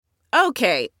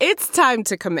Okay, it's time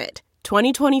to commit.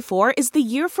 2024 is the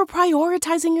year for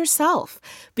prioritizing yourself.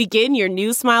 Begin your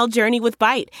new smile journey with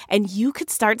Byte, and you could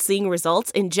start seeing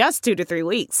results in just 2 to 3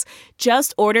 weeks.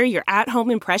 Just order your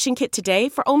at-home impression kit today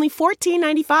for only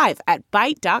 $14.95 at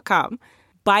Byte.com.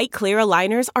 Byte Clear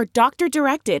aligners are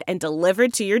doctor-directed and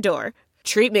delivered to your door.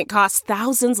 Treatment costs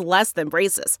thousands less than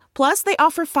braces. Plus, they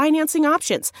offer financing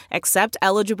options, accept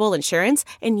eligible insurance,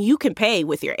 and you can pay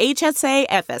with your HSA,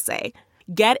 FSA.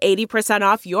 Get 80%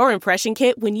 off your impression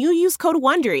kit when you use code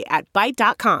WONDERY at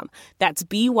Byte.com. That's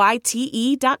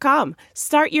BYTE.com.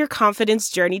 Start your confidence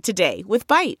journey today with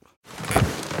Byte.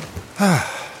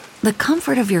 The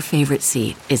comfort of your favorite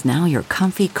seat is now your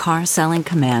comfy car selling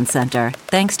command center,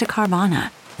 thanks to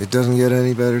Carvana. It doesn't get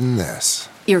any better than this.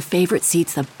 Your favorite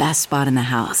seat's the best spot in the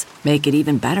house. Make it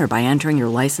even better by entering your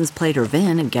license plate or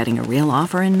VIN and getting a real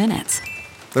offer in minutes.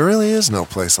 There really is no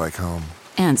place like home.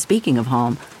 And speaking of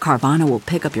home, Carvana will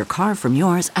pick up your car from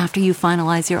yours after you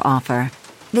finalize your offer.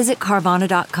 Visit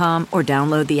Carvana.com or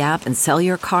download the app and sell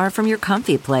your car from your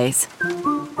comfy place.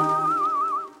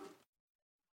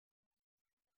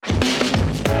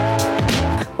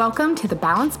 Welcome to the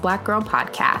Balanced Black Girl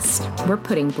Podcast. We're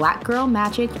putting Black girl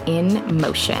magic in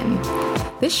motion.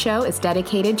 This show is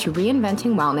dedicated to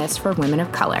reinventing wellness for women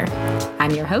of color.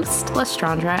 I'm your host,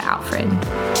 Lestrandra Alfred.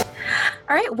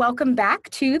 All right, welcome back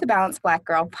to the Balanced Black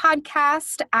Girl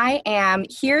Podcast. I am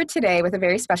here today with a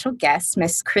very special guest,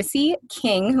 Miss Chrissy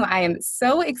King, who I am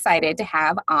so excited to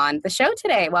have on the show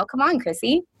today. Welcome on,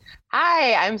 Chrissy.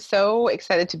 Hi, I'm so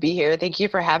excited to be here. Thank you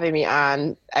for having me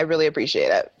on. I really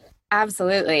appreciate it.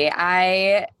 Absolutely.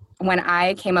 When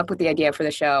I came up with the idea for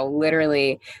the show,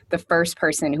 literally the first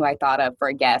person who I thought of for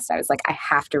a guest, I was like, I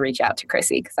have to reach out to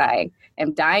Chrissy because I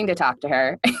am dying to talk to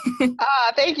her.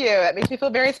 Thank you. That makes me feel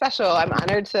very special. I'm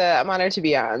honored to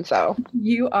be on. So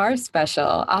you are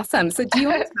special. Awesome. So do you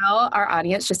want to tell our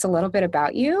audience just a little bit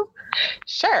about you?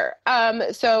 Sure.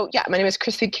 My name is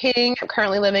Chrissy King. I'm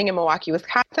currently living in Milwaukee,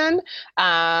 Wisconsin.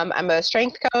 I'm a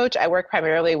strength coach. I work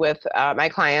primarily with my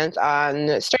clients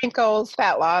on strength goals,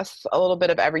 fat loss, a little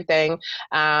bit of everything.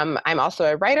 I'm also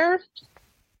a writer.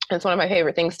 It's one of my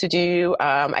favorite things to do.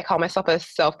 I call myself a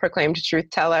self-proclaimed truth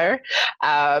teller.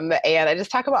 And I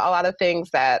just talk about a lot of things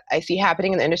that I see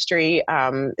happening in the industry,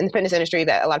 in the fitness industry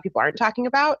that a lot of people aren't talking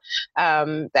about,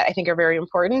 that I think are very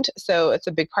important. So it's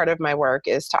a big part of my work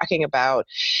is talking about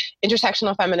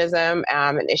intersectional feminism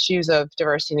and issues of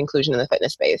diversity and inclusion in the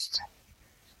fitness space.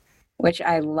 Which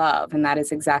I love. And that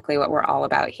is exactly what we're all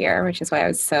about here, which is why I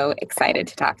was so excited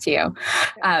to talk to you.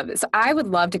 So I would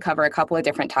love to cover a couple of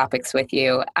different topics with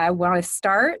you. I want to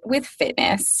start with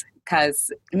fitness,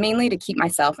 because mainly to keep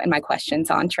myself and my questions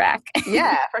on track.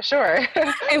 Yeah, for sure.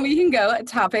 And we can go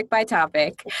topic by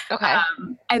topic. Okay.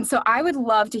 And so I would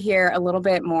love to hear a little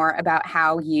bit more about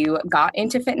how you got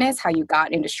into fitness, how you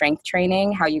got into strength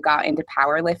training, how you got into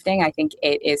powerlifting. I think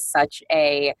it is such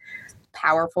a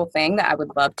powerful thing that I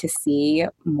would love to see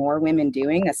more women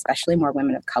doing, especially more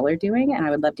women of color doing. And I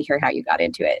would love to hear how you got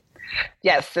into it.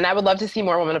 Yes, and I would love to see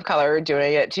more women of color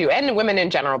doing it too, and women in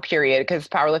general, period, because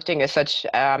powerlifting is such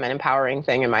an empowering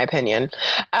thing, in my opinion.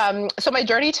 So my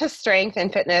journey to strength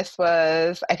and fitness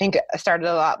was, I think, started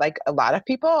a lot like a lot of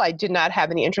people. I did not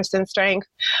have any interest in strength.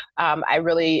 I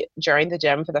really joined the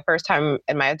gym for the first time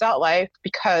in my adult life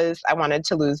because I wanted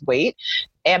to lose weight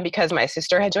and because my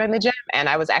sister had joined the gym, and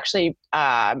I was actually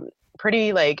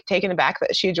pretty taken aback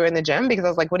that she joined the gym because I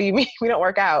was like, what do you mean we don't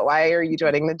work out? Why are you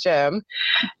joining the gym?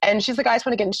 And she's like, I just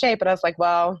want to get in shape. But I was like,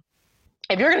 well,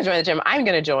 if you're going to join the gym, I'm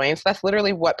going to join. So that's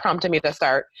literally what prompted me to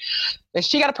start. And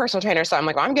she got a personal trainer. So I'm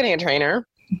like, well, I'm getting a trainer.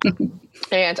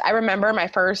 And I remember my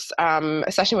first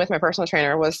session with my personal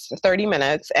trainer was 30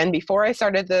 minutes. And before I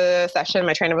started the session,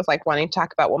 my trainer was wanting to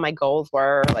talk about what my goals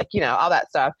were, all that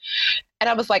stuff. And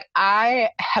I was like, I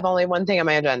have only one thing on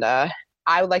my agenda.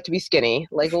 I would like to be skinny.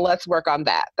 Let's work on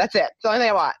that. That's it. It's the only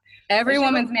thing I want. Every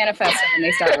woman's manifesto when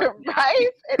they start working. Right?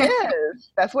 It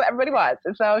is. That's what everybody wants.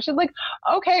 And so she's like,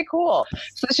 okay, cool.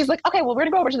 So she's like, okay, well, we're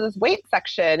going to go over to this weight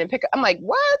section and pick. I'm like,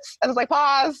 what? I was like,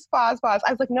 pause. I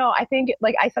was like, no, I think,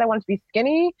 I said I wanted to be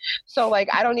skinny. So, I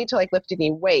don't need to, lift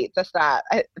any weights. That's not,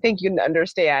 I think you can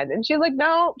understand. And she's like,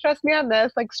 no, trust me on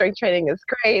this. Strength training is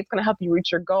great. It's going to help you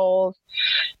reach your goals.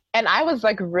 And I was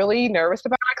really nervous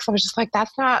about it because I was just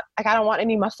that's not, I don't want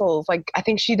any muscles. I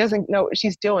think she doesn't know what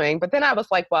she's doing. But then I was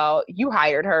like, well, you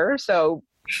hired her. So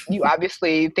you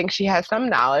obviously think she has some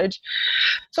knowledge.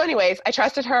 So anyways, I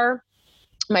trusted her.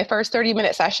 My first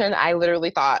 30-minute session, I literally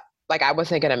thought, I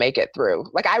wasn't going to make it through.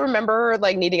 I remember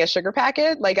needing a sugar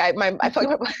packet. I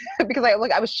felt because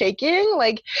I was shaking.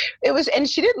 It was, and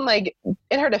she didn't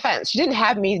in her defense, she didn't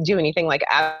have me do anything like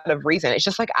out of reason. It's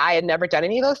just like I had never done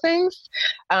any of those things.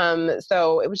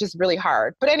 So it was just really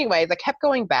hard. But anyways, I kept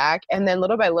going back, and then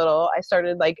little by little, I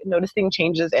started like noticing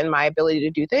changes in my ability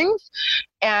to do things.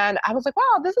 And I was like,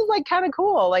 wow, this is like kind of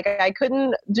cool. Like I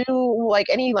couldn't do like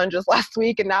any lunges last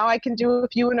week, and now I can do a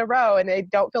few in a row, and I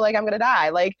don't feel like I'm going to die.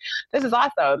 Like, this is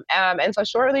awesome. And so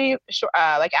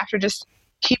like after just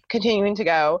keep continuing to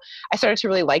go, I started to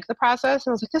really like the process.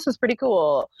 And I was like, this is pretty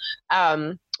cool.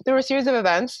 There were a series of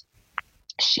events.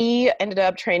 She ended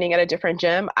up training at a different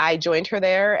gym. I joined her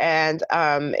there, and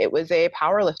it was a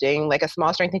powerlifting, like a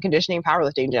small strength and conditioning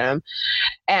powerlifting gym.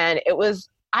 And it was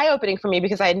eye-opening for me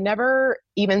because I had never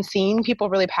even seen people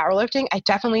really powerlifting. I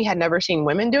definitely had never seen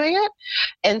women doing it.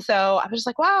 And so I was just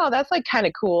like, wow, that's like kind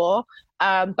of cool.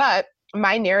 But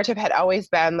my narrative had always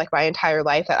been like my entire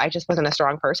life that I just wasn't a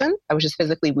strong person. I was just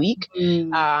physically weak.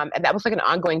 And that was like an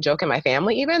ongoing joke in my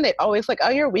family. Even they'd always like, oh,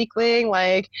 you're a weakling.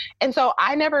 Like, and so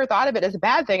I never thought of it as a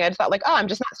bad thing. I just thought like, oh, I'm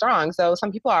just not strong. So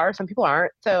some people are, some people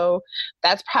aren't. So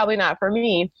that's probably not for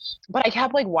me, but I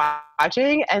kept like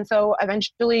watching. And so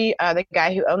eventually the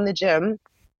guy who owned the gym,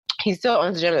 he still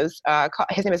owns the gym.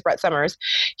 His name is Brett Summers.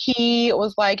 He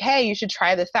was like, hey, you should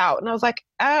try this out. And I was like,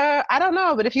 I don't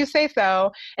know, but if you say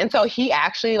so. And so he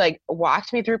actually like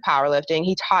walked me through powerlifting.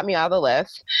 He taught me all the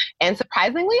lifts. And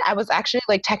surprisingly, I was actually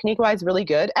like technique wise really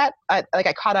good at like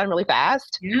I caught on really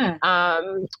fast. Yeah.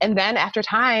 And then after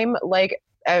time, like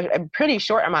a pretty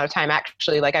short amount of time,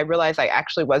 actually, like I realized I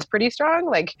actually was pretty strong.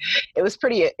 Like it was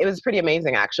pretty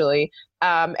amazing actually.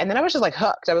 And then I was just like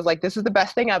hooked. I was like, this is the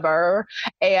best thing ever.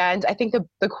 And I think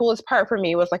the coolest part for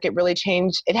me was like, it really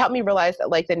changed. It helped me realize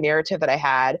that like the narrative that I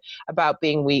had about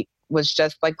being weak was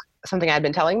just like something I'd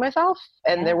been telling myself,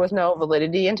 and there was no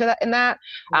validity in that. And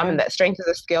that strength is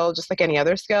a skill, just like any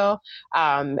other skill.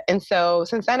 And so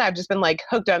since then I've just been like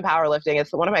hooked on powerlifting.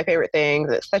 It's one of my favorite things.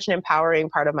 It's such an empowering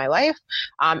part of my life.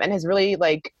 And has really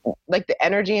like the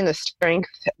energy and the strength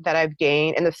that I've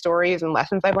gained and the stories and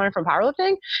lessons I've learned from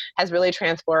powerlifting has really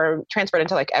transferred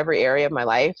into like every area of my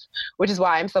life, which is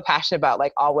why I'm so passionate about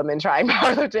like all women trying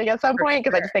powerlifting at some point.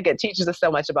 Cause I just think it teaches us so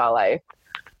much about life.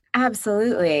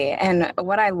 Absolutely. And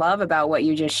what I love about what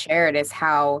you just shared is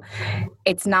how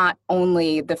it's not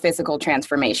only the physical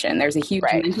transformation. There's a huge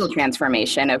mental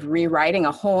transformation of rewriting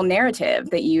a whole narrative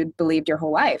that you believed your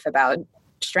whole life about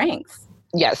strength.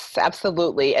 Yes,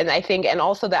 absolutely. And I think, and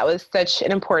also that was such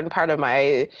an important part of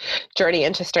my journey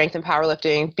into strength and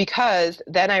powerlifting, because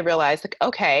then I realized like,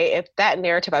 okay, if that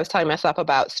narrative I was telling myself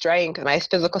about strength, my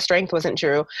physical strength wasn't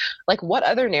true, like what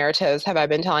other narratives have I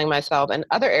been telling myself in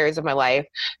other areas of my life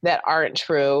that aren't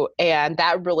true? And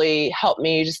that really helped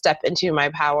me just step into my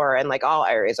power in like all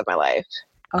areas of my life.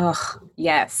 Oh,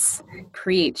 yes.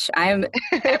 Preach.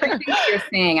 Everything you're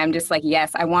saying, I'm just like,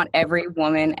 yes, I want every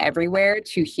woman everywhere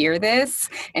to hear this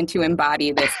and to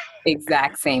embody this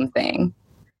exact same thing.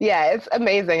 Yeah, it's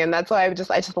amazing. And that's why I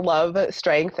just love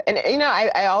strength. And, you know,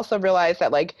 I also realize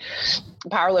that like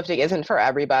powerlifting isn't for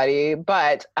everybody,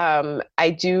 but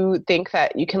I do think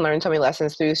that you can learn so many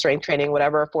lessons through strength training,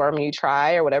 whatever form you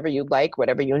try or whatever you like,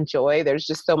 whatever you enjoy. There's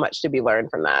just so much to be learned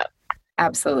from that.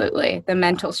 Absolutely. The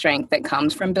mental strength that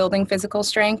comes from building physical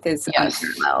strength is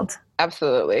unparalleled.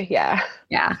 Absolutely. Yeah.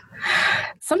 Yeah.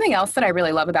 Something else that I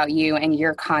really love about you and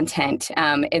your content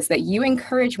is that you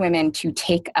encourage women to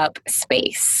take up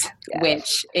space,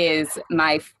 which is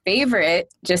my favorite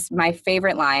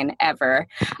line ever.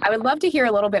 I would love to hear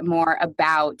a little bit more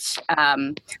about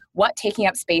what taking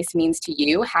up space means to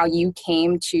you, how you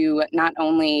came to not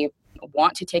only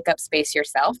want to take up space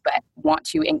yourself, but want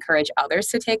to encourage others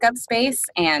to take up space,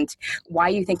 and why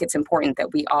you think it's important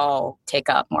that we all take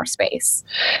up more space.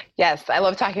 Yes, I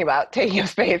love talking about taking up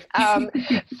space.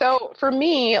 So for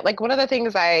me, like one of the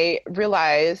things I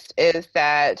realized is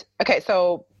that,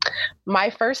 so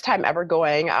my first time ever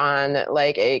going on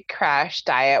like a crash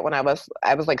diet when I was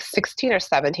like 16 or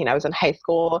 17, I was in high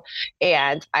school,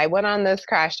 and I went on this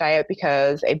crash diet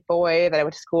because a boy that I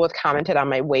went to school with commented on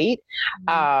my weight.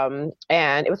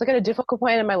 And it was like at a difficult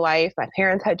point in my life. My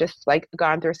parents had just like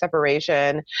gone through a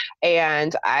separation,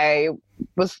 and I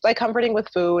was like comforting with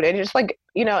food, and just like,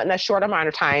 you know, in a short amount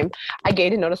of time, I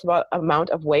gained a noticeable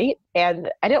amount of weight. And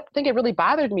I don't think it really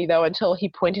bothered me though, until he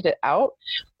pointed it out.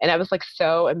 And I was like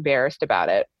so embarrassed about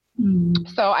it.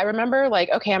 So I remember like,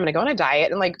 okay, I'm going to go on a diet,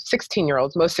 and like most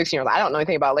 16-year-olds, I don't know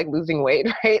anything about like losing weight.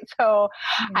 Right. So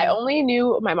I only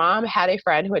knew my mom had a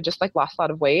friend who had just like lost a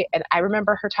lot of weight. And I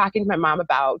remember her talking to my mom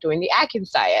about doing the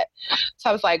Atkins diet. So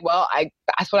I was like, well, I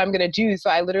that's what I'm going to do. So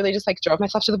I literally just like drove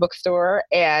myself to the bookstore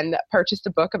and purchased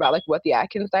a book about like what the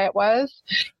Atkins diet was.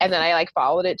 And then I like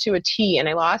followed it to a T, and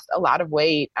I lost a lot of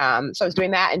weight. So I was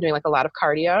doing that and doing like a lot of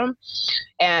cardio,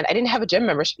 and I didn't have a gym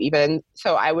membership even.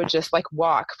 So I would just like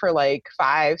walk for like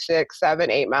 5, 6, 7,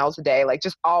 8 miles a day, like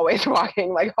just always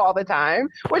walking like all the time,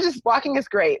 which is walking is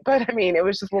great. But I mean, it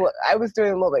was just, I was doing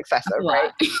a little bit excessive,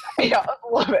 right? Yeah,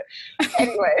 a little bit.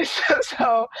 Anyways,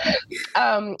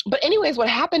 but anyways, what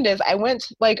happened is I went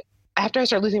like, after I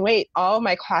started losing weight, all of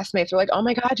my classmates were like, oh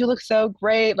my God, you look so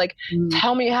great. Like,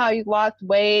 tell me how you lost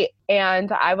weight.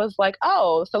 And I was like,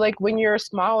 oh, so like when you're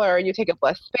smaller, you take up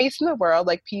less space in the world.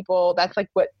 Like people, that's like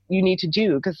what you need to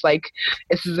do. Cause like,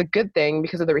 this is a good thing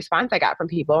because of the response I got from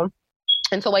people.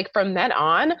 And so like from then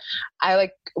on, I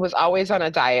like was always on a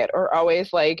diet or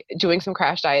always like doing some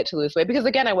crash diet to lose weight, because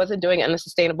again, I wasn't doing it in a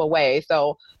sustainable way.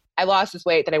 So I lost this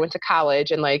weight, then I went to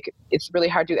college, and like, it's really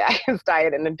hard to do the Atkins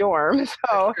diet in a dorm.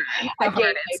 So I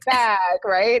gained it back,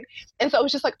 right? And so it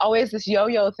was just like always this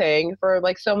yo-yo thing for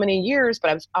like so many years, but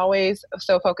I was always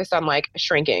so focused on like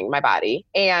shrinking my body,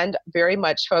 and very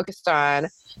much focused on,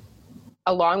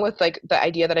 along with like the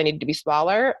idea that I needed to be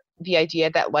smaller, the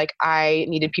idea that like I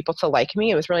needed people to like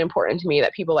me. It was really important to me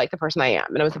that people like the person I am.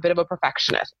 And I was a bit of a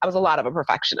perfectionist. I was a lot of a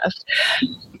perfectionist.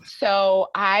 So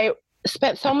I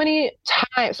spent so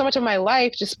much of my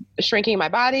life just shrinking my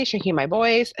body, shrinking my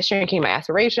voice, shrinking my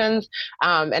aspirations.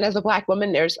 And as a Black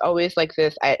woman, there's always like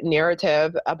this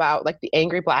narrative about like the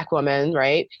angry Black woman,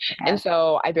 right? And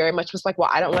so I very much was like, well,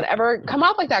 I don't want to ever come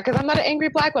off like that because I'm not an angry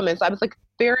Black woman. So I was like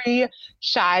very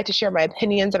shy to share my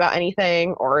opinions about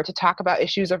anything or to talk about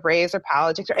issues of race or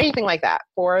politics or anything like that,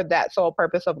 for that sole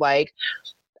purpose of like,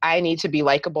 I need to be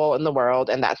likable in the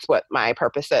world, and that's what my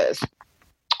purpose is.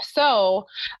 So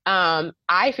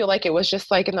I feel like it was just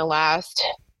like in the last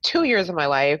 2 years of my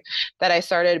life that I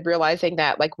started realizing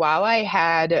that like, while I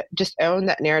had just owned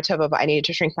that narrative of I needed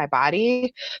to shrink my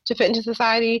body to fit into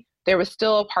society, there was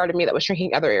still a part of me that was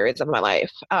shrinking other areas of my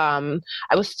life. I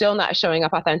was still not showing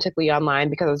up authentically online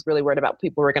because I was really worried about what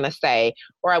people were going to say,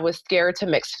 or I was scared to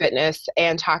mix fitness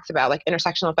and talked about like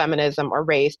intersectional feminism or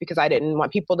race because I didn't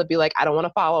want people to be like, I don't want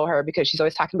to follow her because she's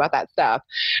always talking about that stuff.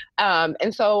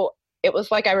 And so it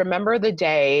was like, I remember the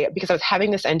day, because I was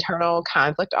having this internal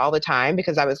conflict all the time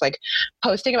because I was like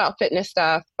posting about fitness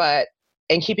stuff,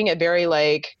 and keeping it very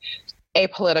like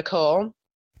apolitical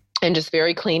and just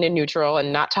very clean and neutral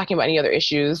and not talking about any other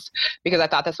issues because I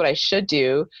thought that's what I should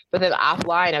do. But then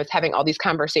offline, I was having all these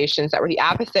conversations that were the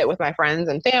opposite with my friends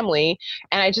and family.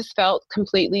 And I just felt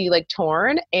completely like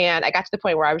torn. And I got to the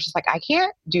point where I was just like, I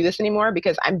can't do this anymore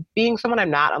because I'm being someone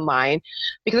I'm not online,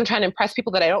 because I'm trying to impress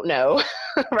people that I don't know,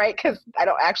 right? Because I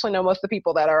don't actually know most of the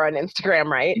people that are on Instagram,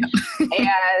 right?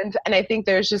 and I think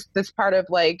there's just this part of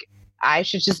like, I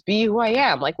should just be who I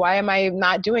am. Like, why am I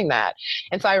not doing that?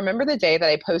 And so I remember the day that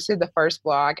I posted the first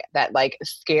blog that like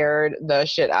scared the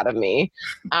shit out of me.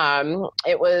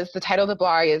 It was, the title of the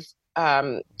blog is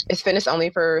Fitness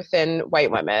Only for Thin White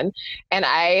Women. And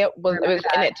it was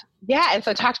in it. Yeah. And so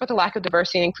I talked about the lack of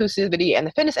diversity and inclusivity in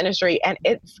the fitness industry. And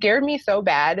it scared me so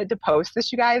bad to post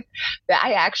this, you guys, that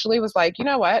I actually was like, you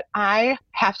know what? I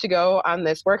have to go on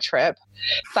this work trip.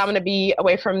 So I'm going to be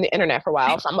away from the internet for a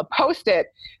while. So I'm going to post it,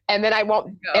 and then I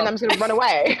won't, and I'm just going to run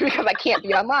away because I can't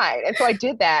be online. And so I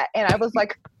did that. And I was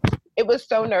like, it was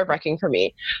so nerve-wracking for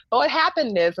me. But what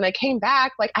happened is when I came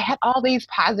back, like I had all these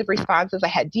positive responses. I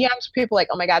had DMs from people like,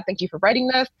 oh my God, thank you for writing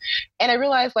this. And I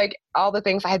realized like all the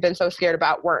things I had been so scared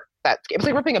about weren't that scary. It was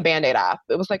like ripping a Band-Aid off.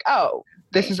 It was like, oh,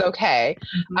 this is okay.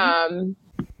 And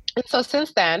so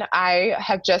since then, I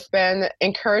have just been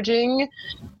encouraging,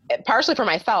 partially for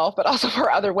myself, but also for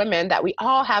other women, that we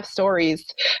all have stories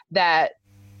that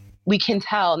we can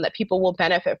tell and that people will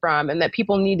benefit from and that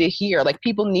people need to hear. Like,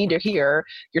 people need to hear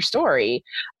your story.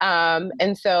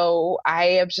 And so I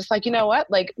am just like, you know what?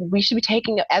 Like, we should be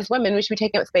taking, as women, we should be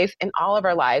taking up space in all of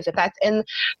our lives. If that's in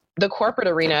the corporate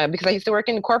arena, because I used to work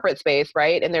in the corporate space,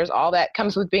 right? And there's all that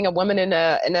comes with being a woman in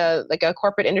a like a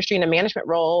corporate industry in a management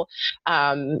role,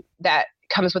 that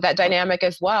comes with that dynamic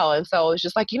as well. And so it's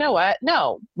just like, you know what?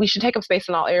 No, we should take up space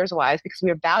in all areas of lives because we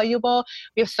are valuable.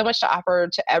 We have so much to offer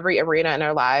to every arena in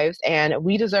our lives, and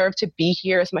we deserve to be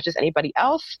here as much as anybody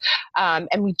else. And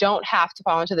we don't have to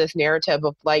fall into this narrative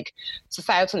of like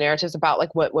societal narratives about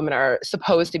like what women are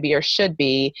supposed to be or should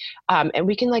be. And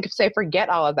we can like say, forget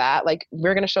all of that. Like,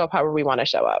 we're going to show up however we want to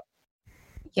show up.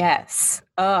 Yes.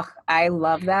 Oh, I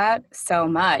love that so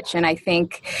much. And I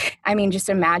think, I mean, just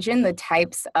imagine the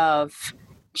types of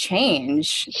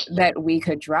change that we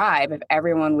could drive if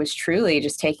everyone was truly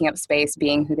just taking up space,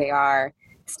 being who they are,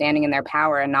 standing in their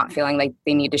power and not feeling like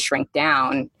they need to shrink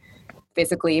down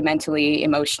physically, mentally,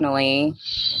 emotionally,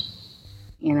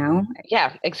 you know?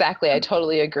 Yeah, exactly. I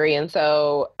totally agree. And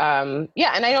so,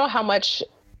 yeah, and I know how much,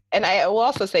 and I will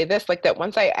also say this, like that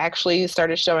once I actually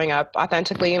started showing up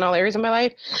authentically in all areas of my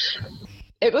life,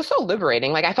 it was so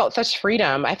liberating. Like I felt such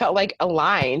freedom. I felt like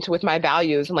aligned with my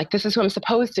values and like, this is who I'm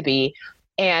supposed to be.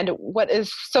 And what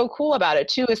is so cool about it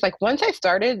too is like once I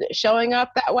started showing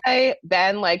up that way,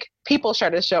 then like people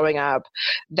started showing up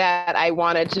that I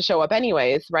wanted to show up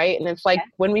anyways, right? And it's like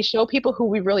when we show people who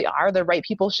we really are, the right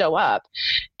people show up.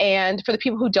 And for the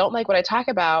people who don't like what I talk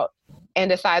about and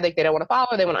decide like they don't want to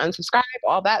follow, they want to unsubscribe,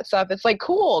 all that stuff, it's like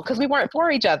cool because we weren't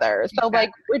for each other. So like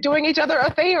we're doing each other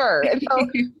a favor. And so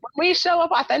when we show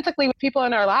up authentically with people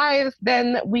in our lives,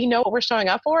 then we know what we're showing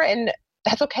up for. And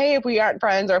that's okay if we aren't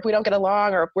friends or if we don't get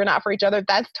along or if we're not for each other.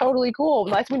 That's totally cool.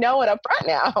 Unless we know it up front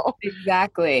now.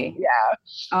 Exactly. Yeah.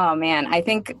 Oh man. I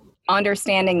think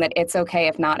understanding that it's okay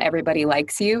if not everybody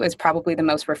likes you is probably the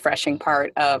most refreshing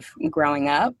part of growing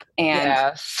up. And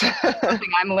yes. something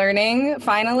I'm learning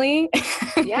finally.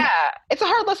 Yeah. It's a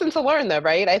hard lesson to learn though,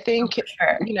 right? I think,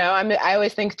 sure. you know, I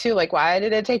always think too, like, why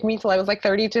did it take me till I was like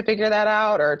 30 to figure that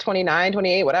out or 29,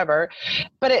 28, whatever.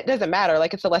 But it doesn't matter.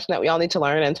 Like it's a lesson that we all need to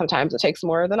learn. And sometimes it takes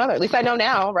more than others. At least I know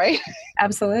now, right?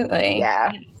 Absolutely.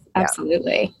 Yeah.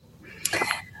 Absolutely.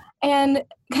 And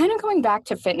kind of going back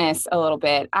to fitness a little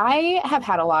bit, I have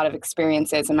had a lot of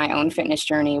experiences in my own fitness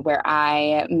journey where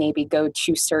I maybe go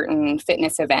to certain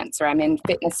fitness events or I'm in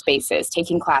fitness spaces,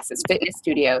 taking classes, fitness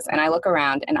studios, and I look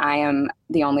around and I am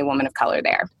the only woman of color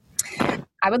there.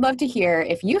 I would love to hear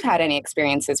if you've had any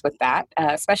experiences with that,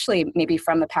 especially maybe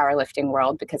from the powerlifting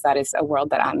world, because that is a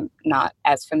world that I'm not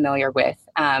as familiar with,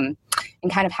 and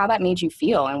kind of how that made you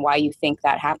feel and why you think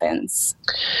that happens.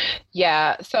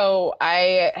 Yeah. So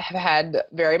I have had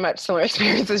very much similar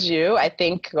experience as you. I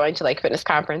think going to like fitness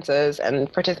conferences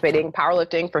and participating in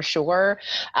powerlifting for sure.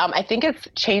 I think it's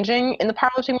changing in the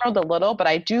powerlifting world a little, but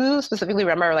I do specifically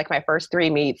remember like my first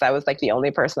 3 meets, I was like the only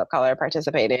person of color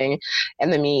participating in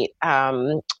the meet.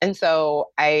 And so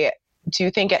I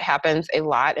do think it happens a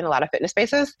lot in a lot of fitness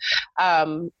spaces.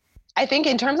 I think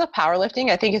in terms of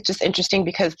powerlifting, I think it's just interesting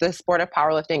because the sport of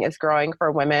powerlifting is growing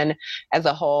for women as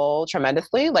a whole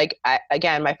tremendously. Like,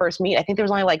 again, my first meet, I think there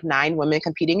was only like 9 women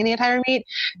competing in the entire meet.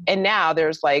 And now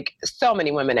there's like so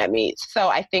many women at meets. So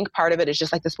I think part of it is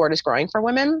just like the sport is growing for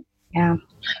women. Yeah.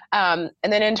 And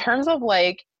then in terms of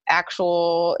like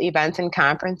actual events and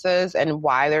conferences and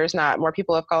why there's not more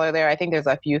people of color there, I think there's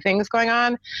a few things going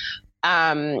on.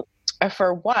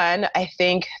 For one, I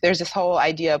think there's this whole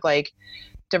idea of like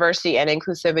diversity and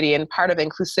inclusivity. And part of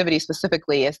inclusivity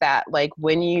specifically is that like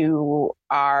when you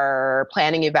are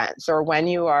planning events or when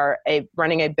you are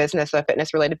running a business, a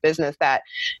fitness related business, that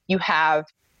you have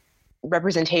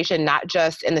representation, not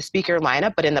just in the speaker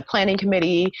lineup, but in the planning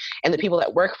committee and the people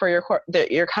that work for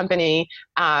your company.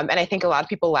 And I think a lot of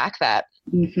people lack that.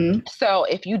 Mm-hmm. So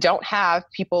if you don't have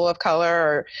people of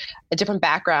color or different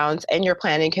backgrounds and your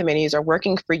planning committees are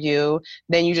working for you,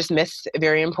 then you just miss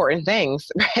very important things,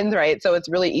 right? So it's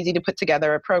really easy to put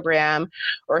together a program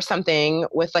or something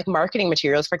with like marketing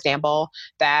materials, for example,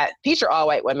 that feature all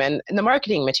white women in the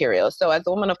marketing materials. So as a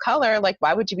woman of color, like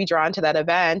why would you be drawn to that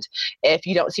event if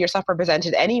you don't see yourself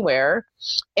represented anywhere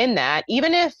in that,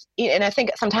 even if, and I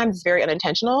think sometimes it's very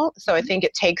unintentional. So I think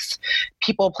it takes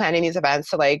people planning these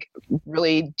events to like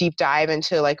really deep dive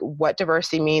into like what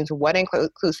diversity means, what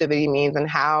inclusivity means, and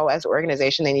how as an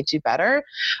organization they need to do better.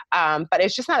 But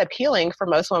it's just not appealing for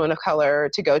most women of color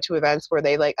to go to events where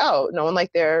they like, oh, no one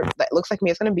like that looks like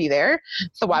me is going to be there.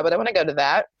 So why would I want to go to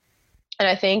that? And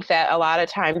I think that a lot of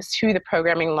times too, the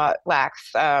programming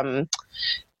lacks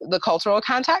the cultural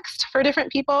context for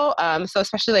different people. So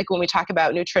especially like when we talk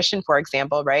about nutrition, for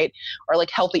example, right? Or like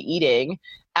healthy eating,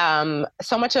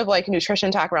 so much of like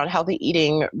nutrition talk around healthy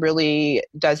eating really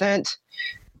doesn't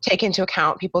take into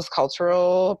account people's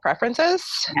cultural preferences.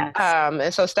 Yes.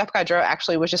 And so Steph Gaudreau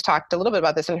actually was just talked a little bit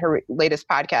about this in her latest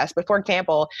podcast. But for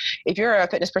example, if you're a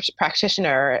fitness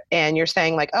practitioner and you're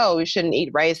saying like, oh, we shouldn't eat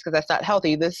rice because that's not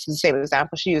healthy. This is the same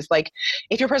example she used. Like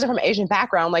if you're a person from Asian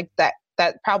background, like that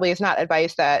probably is not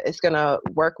advice that is going to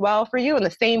work well for you. And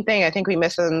the same thing I think we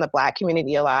miss in the Black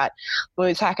community a lot when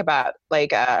we talk about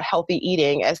like healthy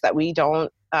eating, is that we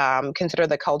don't consider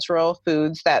the cultural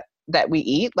foods that we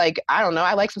eat. Like, I don't know,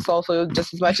 I like some soul food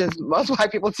just as much as most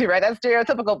white people do, right? That's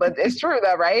stereotypical, but it's true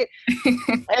though, right?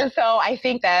 And so I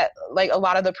think that like a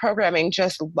lot of the programming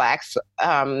just lacks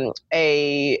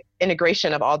a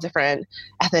integration of all different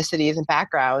ethnicities and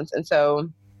backgrounds. And so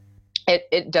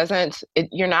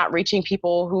you're not reaching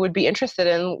people who would be interested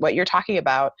in what you're talking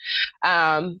about.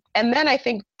 And then I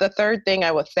think the third thing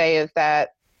I would say is that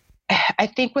I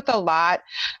think with a lot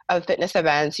of fitness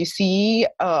events, you see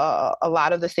a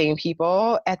lot of the same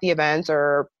people at the events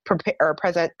or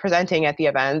presenting at the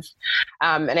events.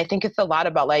 And I think it's a lot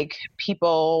about like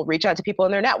people reach out to people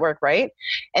in their network, right?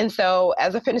 And so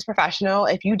as a fitness professional,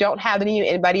 if you don't have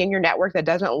anybody in your network that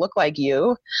doesn't look like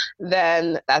you,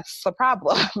 then that's a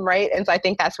problem, right? And so I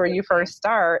think that's where you first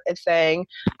start, is saying,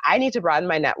 I need to broaden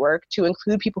my network to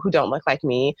include people who don't look like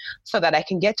me so that I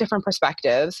can get different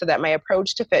perspectives, so that my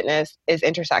approach to fitness is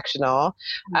intersectional.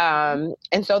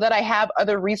 And so that I have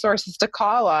other resources to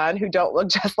call on who don't look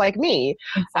just like me.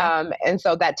 And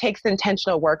so that takes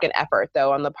intentional work and effort,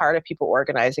 though, on the part of people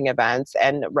organizing events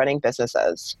and running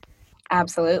businesses.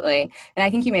 Absolutely. And I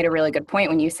think you made a really good point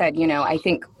when you said, I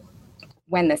think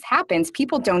when this happens,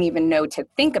 people don't even know to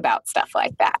think about stuff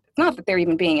like that. It's not that they're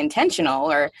even being intentional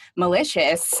or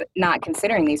malicious, not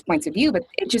considering these points of view, but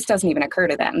it just doesn't even occur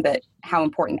to them that how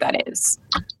important that is.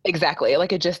 Exactly.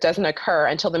 Like, it just doesn't occur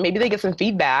until then maybe they get some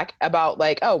feedback about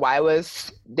like, oh, why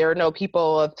was there no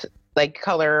people of like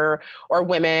color or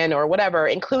women or whatever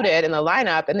included in the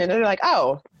lineup? And then they're like,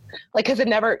 oh, like, because it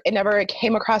never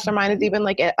came across their mind as even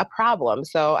like a problem.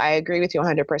 So I agree with you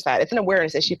 100%. It's an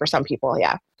awareness issue for some people.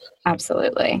 Yeah.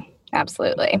 Absolutely.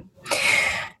 Absolutely.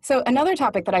 So another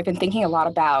topic that I've been thinking a lot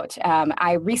about,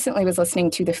 I recently was listening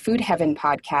to the Food Heaven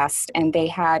podcast, and they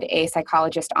had a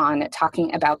psychologist on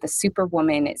talking about the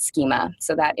superwoman schema.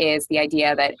 So that is the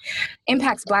idea that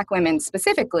impacts Black women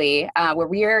specifically, where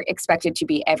we are expected to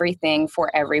be everything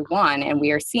for everyone. And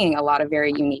we are seeing a lot of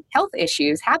very unique health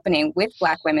issues happening with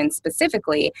Black women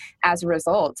specifically as a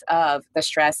result of the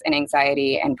stress and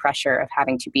anxiety and pressure of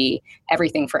having to be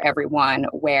everything for everyone,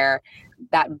 where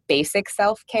that basic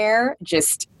self-care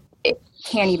just it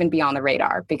can't even be on the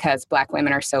radar because Black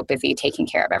women are so busy taking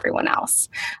care of everyone else.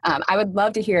 I would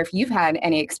love to hear if you've had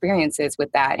any experiences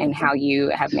with that and how you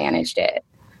have managed it.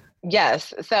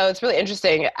 Yes. So it's really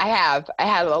interesting. I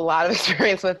had a lot of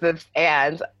experience with this,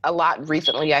 and a lot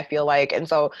recently, I feel like. And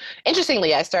so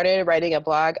interestingly, I started writing a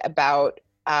blog about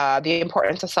the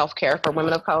importance of self-care for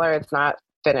women of color. It's not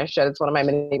finished yet. It's one of my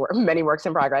many works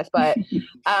in progress, but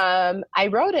I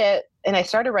wrote it and I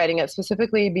started writing it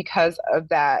specifically because of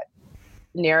that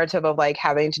narrative of like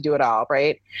having to do it all,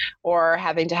 right? Or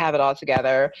having to have it all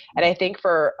together. And I think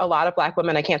for a lot of Black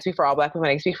women, I can't speak for all Black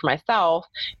women, I can speak for myself.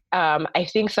 I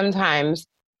think sometimes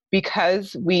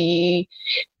because we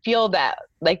feel that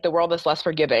like the world is less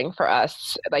forgiving for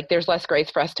us, like there's less grace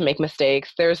for us to make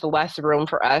mistakes, there's less room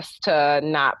for us to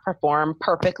not perform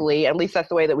perfectly, at least that's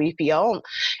the way that we feel,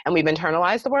 and we've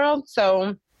internalized the world.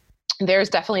 So there's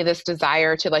definitely this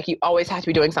desire to like, you always have to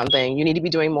be doing something. You need to be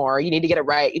doing more. You need to get it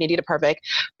right. You need to get it perfect,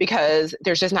 because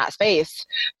there's just not space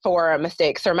for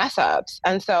mistakes or mess ups.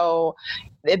 And so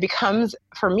it becomes,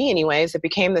 for me anyways, it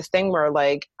became this thing where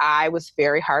like I was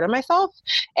very hard on myself,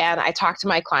 and I talk to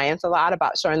my clients a lot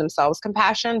about showing themselves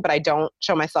compassion, but I don't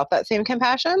show myself that same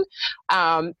compassion.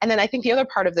 And then I think the other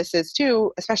part of this is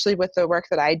too, especially with the work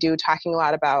that I do, talking a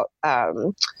lot about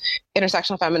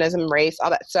intersectional feminism, race,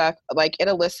 all that stuff, like it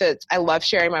elicits, I love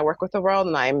sharing my work with the world,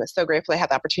 and I'm so grateful I have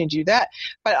the opportunity to do that,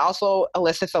 but it also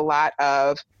elicits a lot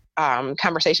of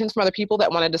conversations from other people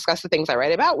that want to discuss the things I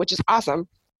write about, which is awesome.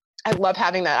 I love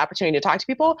having that opportunity to talk to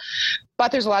people,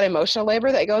 but there's a lot of emotional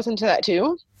labor that goes into that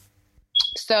too.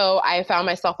 So I found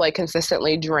myself like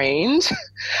consistently drained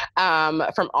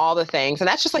from all the things. And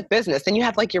that's just like business. And you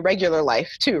have like your regular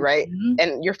life too, right? Mm-hmm.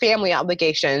 And your family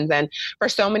obligations. And for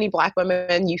so many Black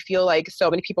women, you feel like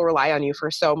so many people rely on you for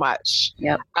so much.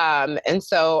 Yep. And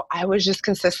so I was just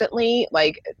consistently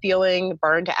like feeling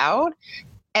burned out.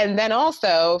 And then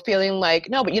also feeling like,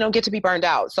 no, but you don't get to be burned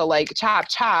out. So like chop,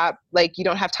 like you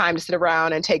don't have time to sit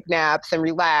around and take naps and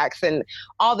relax and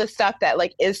all this stuff that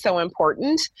like is so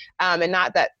important. And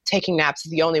not that taking naps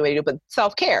is the only way to do it, but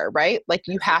self-care, right? Like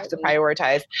you have to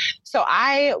prioritize. So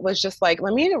I was just like,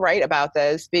 let me write about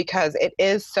this because it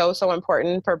is so, so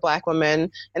important for Black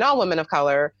women and all women of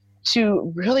color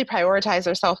to really prioritize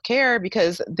their self-care,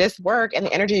 because this work and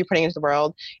the energy you're putting into the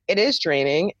world, it is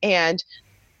draining. And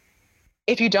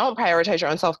if you don't prioritize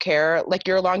your own self-care, like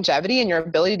your longevity and your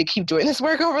ability to keep doing this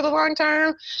work over the long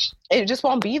term, it just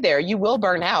won't be there. You will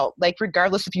burn out. Like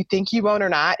regardless if you think you won't or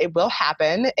not, it will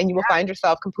happen and you will find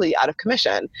yourself completely out of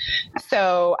commission.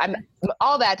 So I'm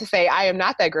all that to say I am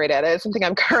not that great at it. It's something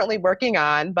I'm currently working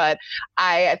on, but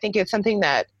I think it's something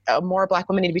that more Black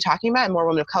women need to be talking about and more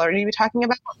women of color need to be talking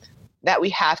about, that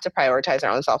we have to prioritize our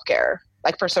own self-care,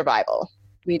 like for survival.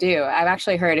 We do. I've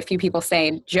actually heard a few people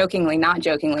say, jokingly, not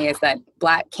jokingly, is that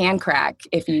Black can crack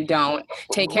if you don't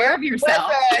take care of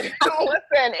yourself.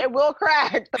 Listen, it will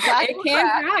crack. The Black it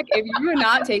can crack if you are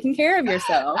not taking care of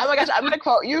yourself. Oh my gosh, I'm going to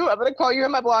quote you. I'm going to quote you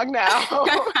in my blog now.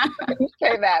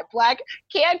 Say that. Black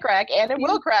can crack and it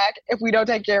will crack if we don't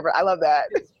take care of it. I love that.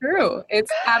 It's true.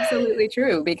 It's absolutely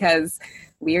true because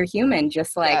we are human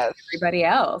just like everybody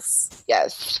else.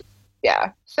 Yes.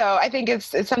 Yeah. So I think it's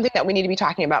something that we need to be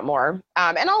talking about more.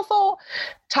 And also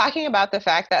talking about the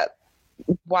fact that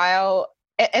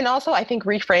and also I think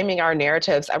reframing our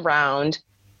narratives around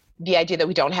the idea that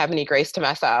we don't have any grace to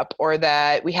mess up or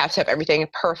that we have to have everything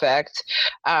perfect.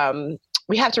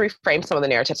 We have to reframe some of the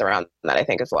narratives around that, I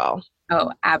think, as well.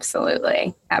 Oh,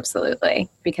 absolutely. Absolutely.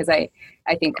 Because I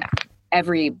think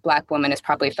every Black woman has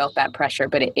probably felt that pressure,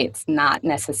 but it's not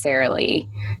necessarily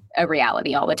a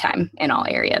reality all the time in all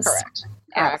areas. Correct.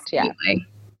 Absolutely.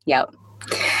 Yeah.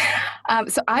 Yep.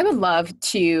 So I would love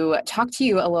to talk to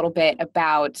you a little bit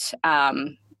about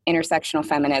intersectional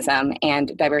feminism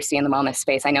and diversity in the wellness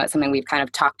space. I know it's something we've kind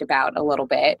of talked about a little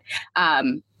bit.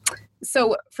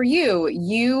 So for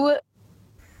you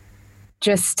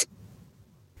just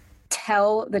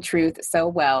tell the truth so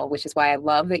well, which is why I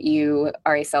love that you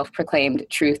are a self-proclaimed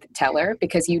truth teller,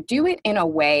 because you do it in a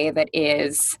way that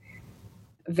is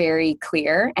very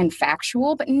clear and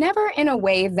factual, but never in a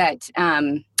way that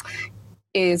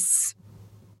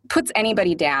puts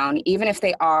anybody down, even if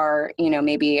they are,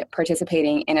 maybe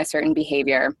participating in a certain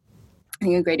behavior. I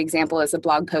think a great example is the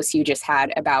blog post you just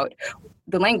had about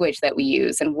the language that we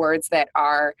use and words that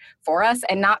are for us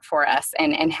and not for us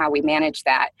and how we manage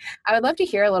that. I would love to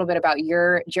hear a little bit about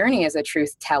your journey as a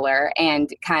truth teller and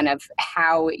kind of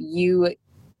how you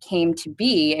came to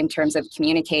be in terms of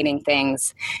communicating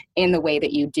things in the way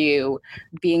that you do,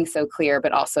 being so clear,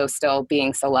 but also still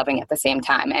being so loving at the same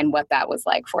time, and what that was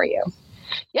like for you.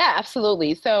 Yeah,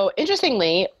 absolutely. So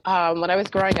interestingly, when I was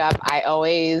growing up, I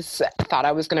always thought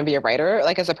I was going to be a writer,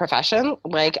 like as a profession.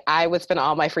 Like I would spend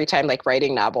all my free time like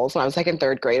writing novels. When I was like in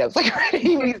third grade, I was like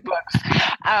writing these books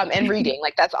and reading.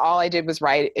 Like that's all I did was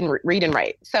read and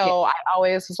write. So I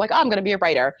always was like, oh, I'm going to be a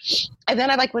writer. And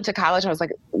then I like went to college and I was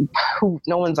like,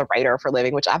 no one's a writer for a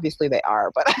living, which obviously they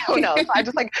are, but I don't know. So I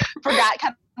just like forgot,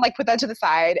 kind of like put that to the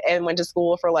side and went to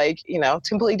school for like,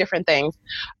 completely different things.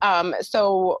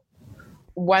 So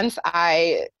once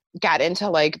I got into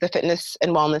like the fitness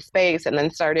and wellness space and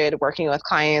then started working with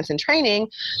clients and training,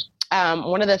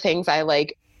 one of the things I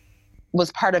like was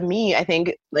part of me, I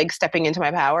think, like stepping into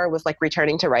my power was like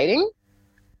returning to writing.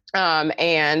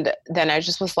 And then I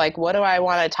just was like, what do I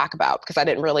want to talk about? Because I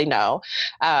didn't really know.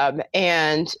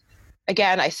 And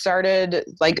again, I started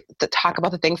like to talk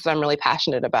about the things that I'm really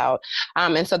passionate about.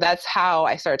 And so that's how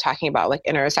I started talking about like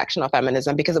intersectional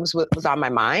feminism, because it was what was on my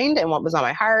mind and what was on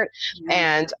my heart. Mm-hmm.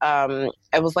 And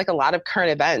it was like a lot of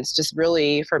current events, just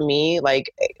really for me,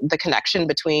 like the connection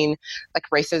between like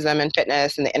racism and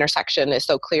fitness and the intersection is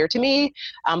so clear to me,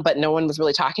 but no one was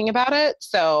really talking about it.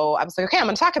 So I was like, okay, I'm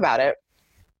going to talk about it.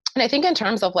 And I think in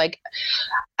terms of like,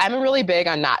 I'm really big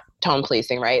on not tone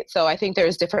policing, right? So I think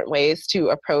there's different ways to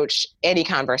approach any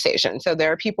conversation. So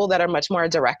there are people that are much more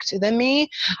direct than me,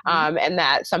 and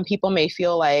that some people may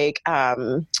feel like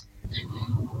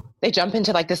they jump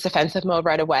into like this defensive mode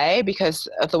right away because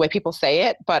of the way people say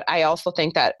it. But I also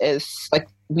think that is like,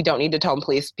 we don't need to tone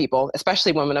police people,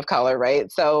 especially women of color,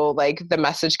 right? So like the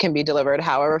message can be delivered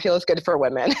however feels good for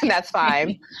women, and that's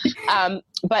fine.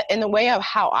 But in the way of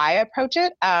how I approach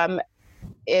it,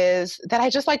 is that I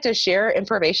just like to share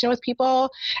information with people.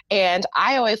 And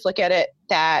I always look at it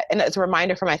that, and as a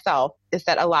reminder for myself, is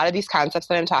that a lot of these concepts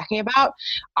that I'm talking about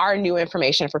are new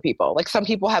information for people. Like some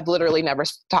people have literally never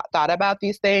thought about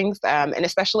these things. And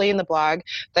especially in the blog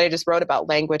that I just wrote about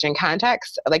language and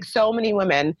context, like so many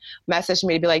women messaged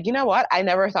me to be like, you know what? I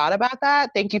never thought about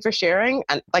that. Thank you for sharing.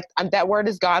 And like that word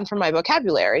is gone from my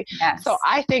vocabulary. Yes. So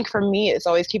I think for me, it's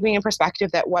always keeping in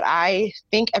perspective that what I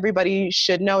think everybody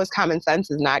should know is common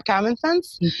sense is not common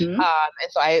sense. Mm-hmm. And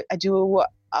so I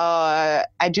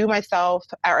do myself,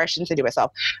 or I shouldn't say do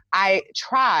myself, I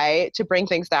try to bring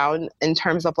things down in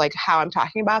terms of like how I'm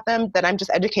talking about them, that I'm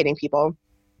just educating people.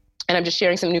 And I'm just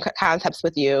sharing some new concepts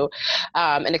with you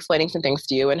and explaining some things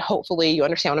to you. And hopefully you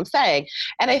understand what I'm saying.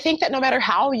 And I think that no matter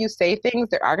how you say things,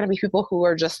 there are going to be people who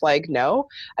are just like, no.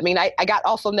 I mean, I got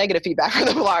also negative feedback from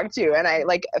the blog too. And I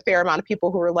like a fair amount of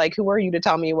people who were like, who are you to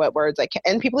tell me what words I can?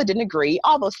 And people that didn't agree,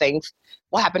 all those things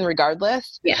will happen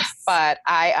regardless. Yes. But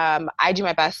I do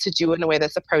my best to do it in a way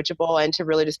that's approachable and to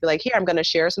really just be like, here, I'm going to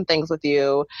share some things with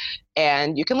you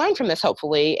and you can learn from this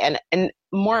hopefully. And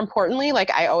more importantly, like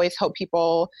I always hope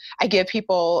I give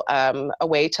people a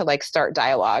way to like start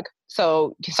dialogue.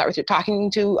 So you start with your talking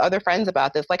to other friends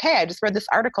about this, like, hey, I just read this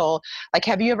article. Like,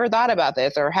 have you ever thought about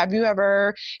this? Or have you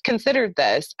ever considered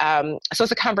this? So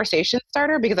it's a conversation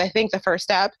starter, because I think the first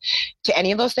step to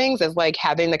any of those things is like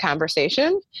having the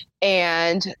conversation.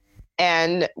 And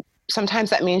sometimes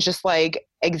that means just like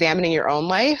examining your own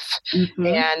life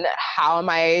and how am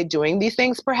I doing these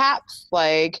things perhaps,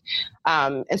 like,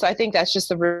 and so I think that's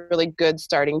just a really good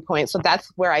starting point. So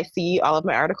that's where I see all of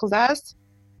my articles as.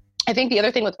 I think the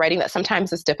other thing with writing that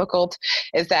sometimes is difficult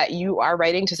is that you are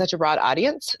writing to such a broad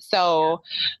audience. So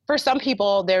for some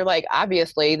people, they're like,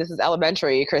 obviously, this is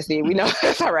elementary, Chrissy. We know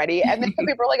this already. And then some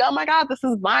people are like, oh my God, this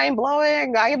is mind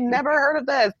blowing. I have never heard of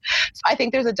this. So I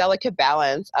think there's a delicate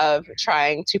balance of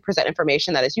trying to present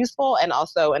information that is useful and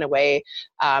also in a way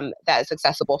that is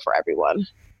accessible for everyone.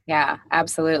 Yeah,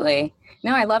 absolutely.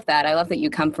 No, I love that. I love that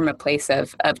you come from a place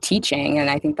of teaching. And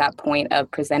I think that point of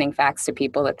presenting facts to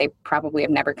people that they probably have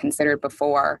never considered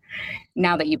before,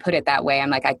 now that you put it that way,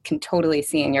 I'm like, I can totally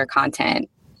see in your content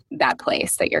that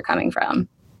place that you're coming from.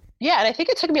 Yeah, and I think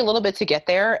it took me a little bit to get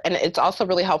there. And it's also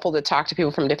really helpful to talk to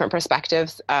people from different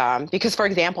perspectives. Because, for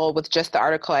example, with just the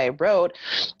article I wrote,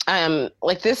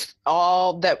 like this,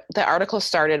 the article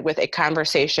started with a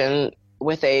conversation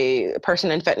with a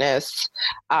person in fitness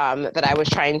that I was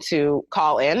trying to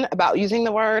call in about using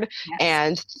the word,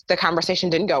 and the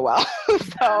conversation didn't go well.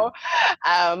 So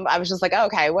I was just like,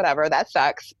 okay, whatever, that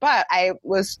sucks. But I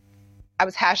was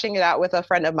hashing it out with a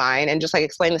friend of mine and just like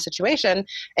explain the situation.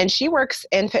 And she works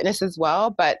in fitness as well,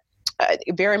 but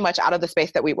very much out of the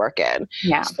space that we work in.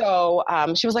 Yeah. So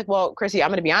she was like, well, Chrissy, I'm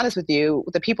going to be honest with you.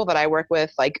 The people that I work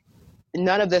with, like,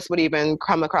 none of this would even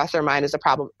come across their mind as a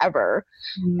problem ever.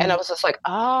 And I was just like,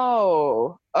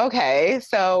 oh, okay.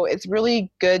 So it's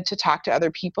really good to talk to other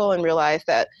people and realize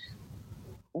that,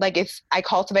 like, I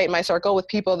cultivate my circle with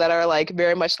people that are like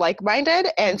very much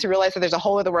like-minded, and to realize that there's a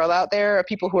whole other world out there of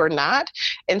people who are not.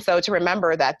 And so to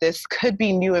remember that this could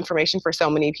be new information for so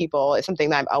many people is something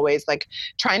that I'm always like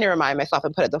trying to remind myself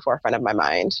and put at the forefront of my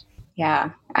mind.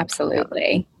 Yeah,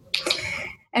 absolutely.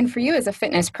 And for you as a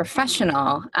fitness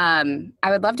professional, I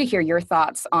would love to hear your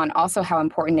thoughts on also how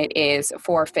important it is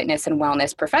for fitness and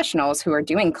wellness professionals who are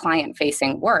doing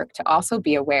client-facing work to also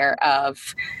be aware of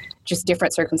just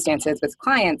different circumstances with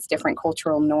clients, different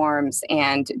cultural norms,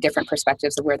 and different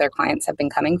perspectives of where their clients have been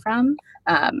coming from.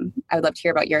 I would love to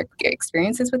hear about your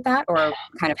experiences with that, or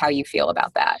kind of how you feel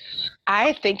about that.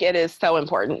 I think it is so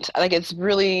important. Like, it's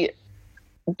really...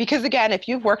 Because again, if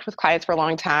you've worked with clients for a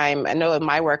long time, I know in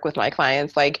my work with my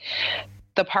clients, like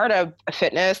the part of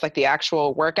fitness, like the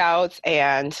actual workouts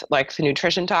and like the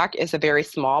nutrition talk is a very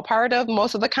small part of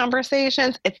most of the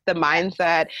conversations. It's the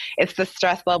mindset, it's the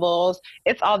stress levels,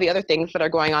 it's all the other things that are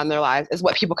going on in their lives is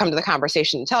what people come to the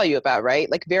conversation and tell you about, right?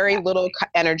 Like very little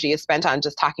energy is spent on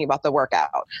just talking about the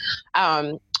workout.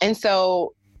 And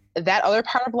so that other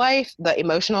part of life, the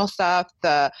emotional stuff,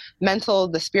 the mental,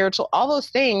 the spiritual, all those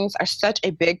things are such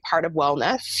a big part of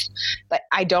wellness that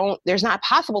there's not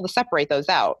possible to separate those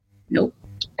out. Nope.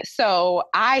 So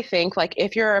I think, like,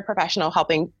 if you're a professional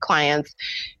helping clients,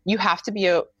 you have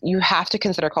to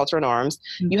consider cultural norms.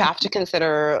 You have to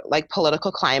consider like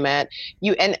political climate.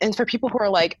 And for people who are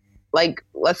like,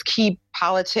 let's keep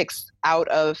politics out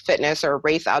of fitness or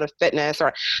race out of fitness,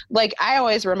 or like, I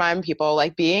always remind people,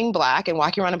 like, being Black and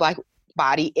walking around a Black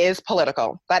body is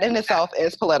political. That in itself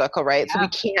is political, right? Yeah. So we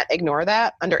can't ignore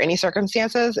that under any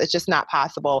circumstances. It's just not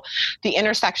possible. The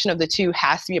intersection of the two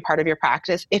has to be a part of your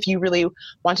practice if you really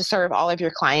want to serve all of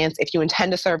your clients, if you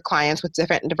intend to serve clients with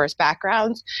different and diverse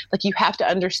backgrounds. Like, you have to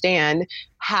understand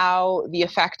how the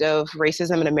effect of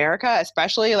racism in America,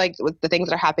 especially like with the things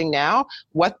that are happening now,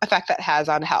 what effect that has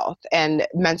on health and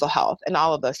mental health and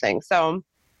all of those things. So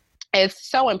it's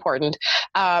so important.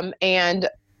 And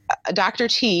Dr.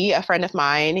 T, a friend of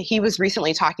mine, he was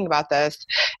recently talking about this,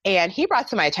 and he brought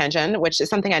to my attention, which is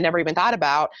something I never even thought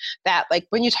about, that like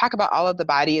when you talk about all of the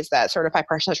bodies that certify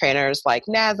personal trainers like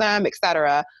NASM, et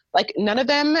cetera, like none of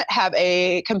them have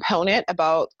a component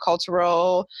about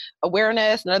cultural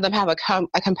awareness. None of them have a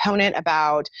component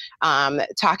about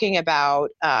talking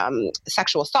about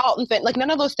sexual assault and like none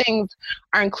of those things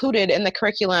are included in the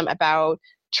curriculum about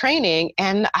training.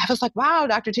 And I was like, wow,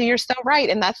 Dr. T, you're so right.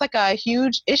 And that's like a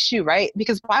huge issue, right?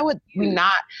 Because why would we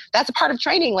not? That's a part of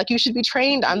training. Like, you should be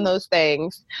trained on those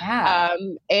things. Yeah.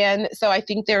 And so I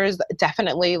think there is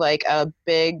definitely like a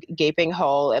big gaping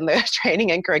hole in the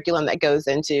training and curriculum that goes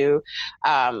into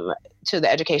to the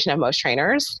education of most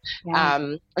trainers.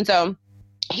 Yeah. And so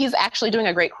he's actually doing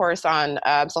a great course on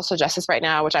social justice right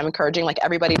now, which I'm encouraging like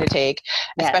everybody to take,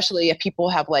 especially if people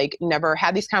have like never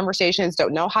had these conversations,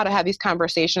 don't know how to have these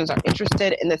conversations, are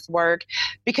interested in this work.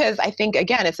 Because I think,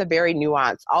 again, it's a very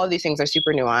nuanced, all of these things are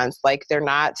super nuanced. Like they're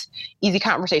not easy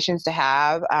conversations to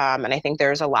have. And I think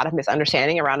there's a lot of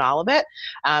misunderstanding around all of it.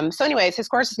 So anyways, his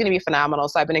course is going to be phenomenal.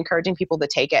 So I've been encouraging people to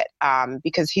take it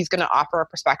because he's going to offer a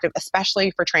perspective,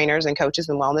 especially for trainers and coaches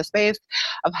in wellness space,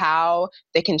 of how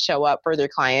they can show up for their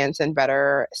clients and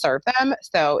better serve them.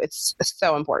 So it's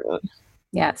so important.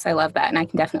 Yes, I love that. And I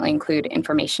can definitely include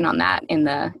information on that in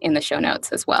the show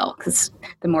notes as well, because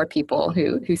the more people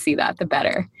who see that, the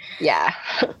better. Yeah.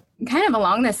 Kind of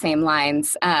along the same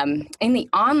lines, in the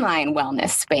online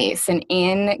wellness space and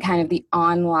in kind of the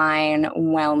online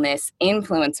wellness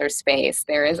influencer space,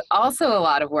 there is also a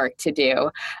lot of work to do.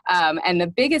 And the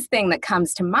biggest thing that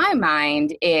comes to my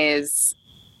mind is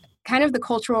kind of the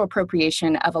cultural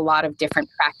appropriation of a lot of different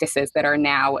practices that are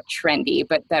now trendy,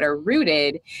 but that are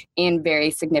rooted in very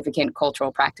significant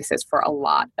cultural practices for a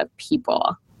lot of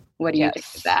people. What do you think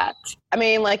of that? I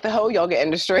mean, like the whole yoga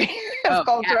industry is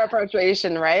cultural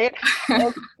appropriation, right?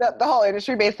 the whole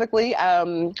industry, basically.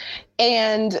 And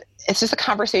it's just a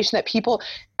conversation that people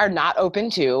are not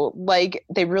open to. Like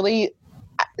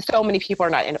so many people are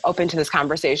not open to this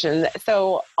conversation.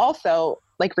 So also,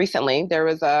 like recently, there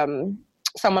was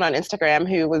someone on Instagram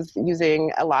who was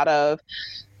using a lot of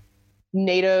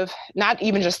native, not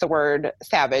even just the word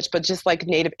savage, but just like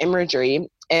native imagery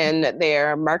in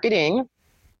their marketing.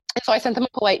 And so I sent them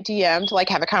a polite DM to like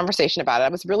have a conversation about it. I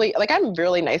was really like, I'm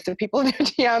really nice to people in their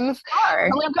DMs.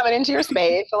 I'm coming into your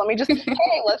space. So let me just,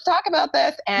 hey, let's talk about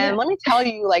this. And let me tell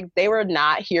you, like, they were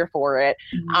not here for it.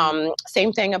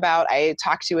 Same thing about, I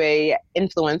talked to a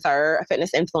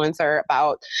fitness influencer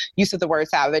about use of the word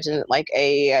savage in like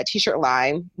a t-shirt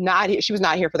line. She was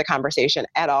not here for the conversation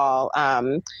at all.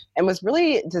 And was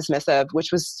really dismissive,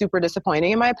 which was super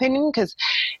disappointing in my opinion, because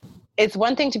it's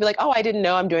one thing to be like, oh, I didn't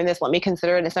know I'm doing this, let me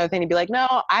consider it. And it's another thing to be like, no,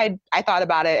 I thought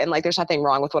about it and like, there's nothing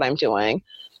wrong with what I'm doing.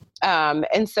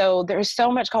 And so there's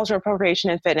so much cultural appropriation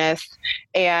in fitness.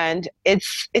 And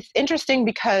it's interesting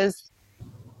because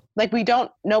like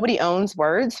nobody owns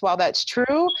words. While that's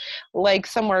true, like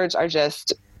some words are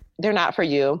just, they're not for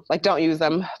you. Like don't use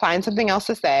them, find something else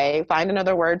to say, find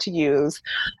another word to use.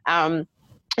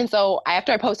 And so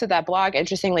after I posted that blog,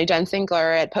 interestingly, Jen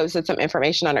Sinkler had posted some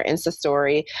information on her Insta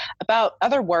story about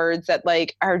other words that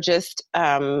like are just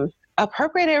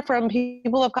appropriated from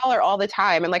people of color all the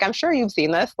time. And like, I'm sure you've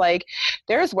seen this, like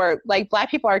there's word, like Black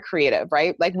people are creative,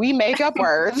 right? Like we make up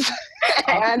words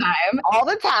all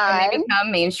the time. And they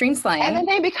become mainstream slang. And then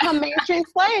they become mainstream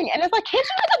slang. And it's like, can't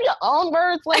you make up your own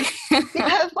words? Like,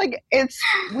 because like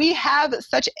we have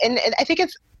such, and I think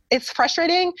it's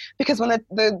frustrating because when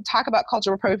the talk about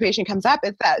cultural appropriation comes up,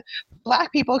 it's that Black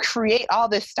people create all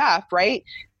this stuff, right?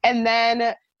 And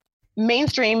then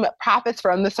mainstream profits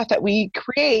from the stuff that we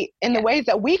create in the ways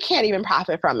that we can't even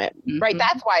profit from it, right?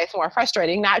 That's why it's more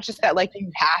frustrating, not just that like you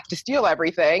have to steal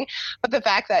everything, but the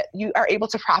fact that you are able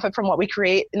to profit from what we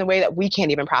create in the way that we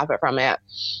can't even profit from it.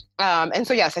 And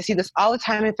so, yes, I see this all the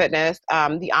time in fitness.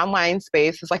 The online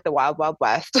space is like the wild, wild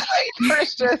west. Like,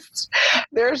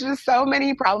 there's just so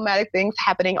many problematic things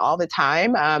happening all the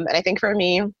time. And I think for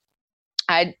me,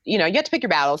 you have to pick your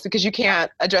battles because you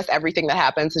can't address everything that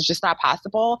happens. It's just not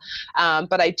possible.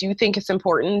 But I do think it's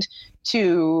important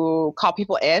to call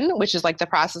people in, which is like the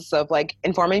process of like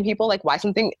informing people, like why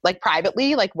something, like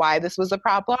privately, like why this was a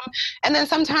problem. And then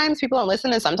sometimes people don't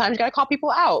listen and sometimes you got to call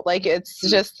people out. Like it's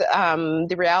just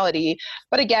the reality.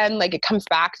 But again, like it comes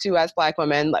back to as Black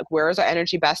women, like where is our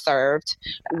energy best served?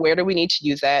 Where do we need to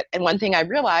use it? And one thing I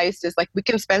realized is like we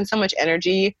can spend so much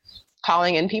energy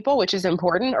calling in people, which is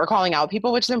important, or calling out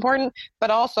people, which is important, but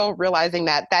also realizing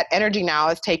that that energy now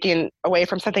is taken away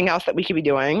from something else that we could be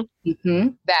doing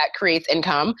that creates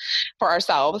income for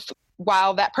ourselves,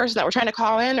 while that person that we're trying to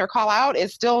call in or call out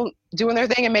is still doing their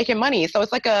thing and making money. So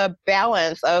it's like a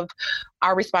balance of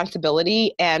our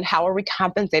responsibility and how are we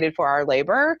compensated for our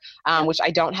labor, which I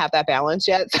don't have that balance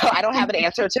yet. So I don't have an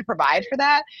answer to provide for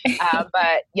that.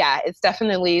 But yeah, it's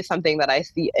definitely something that I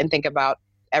see and think about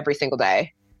every single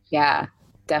day. Yeah,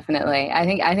 definitely. I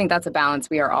think that's a balance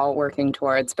we are all working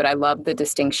towards, but I love the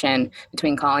distinction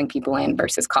between calling people in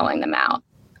versus calling them out.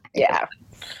 Yeah.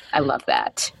 I love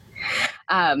that.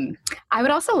 I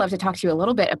would also love to talk to you a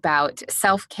little bit about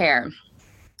self-care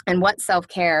and what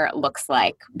self-care looks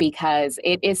like, because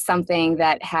it is something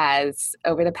that has,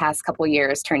 over the past couple of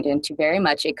years, turned into very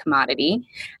much a commodity.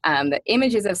 The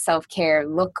images of self-care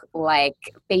look like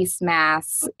face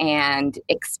masks and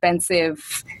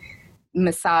expensive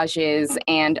massages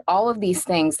and all of these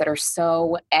things that are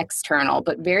so external,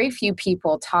 but very few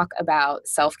people talk about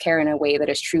self-care in a way that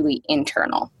is truly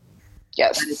internal.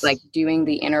 Yes. That is like doing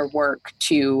the inner work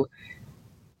to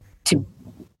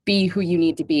be who you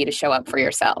need to be to show up for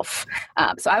yourself.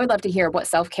 So I would love to hear what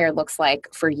self-care looks like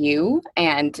for you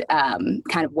and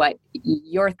kind of what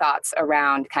your thoughts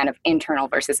around kind of internal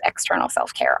versus external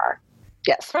self-care are.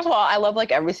 Yes. First of all, I love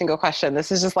like every single question.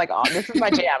 This is just like, this is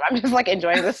my jam. I'm just like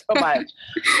enjoying this so much.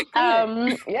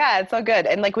 Yeah, it's so good.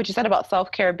 And like what you said about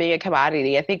self-care being a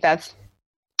commodity, I think that's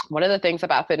one of the things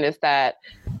about fitness that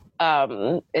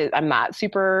I'm not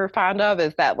super fond of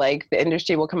is that like the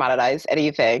industry will commoditize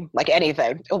anything,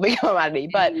 it will be a commodity.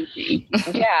 But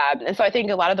yeah. And so I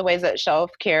think a lot of the ways that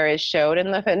self-care is showed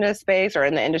in the fitness space or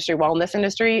in the industry, wellness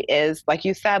industry is like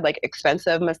you said, like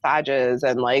expensive massages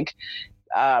and like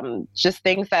just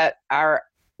things that are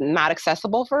not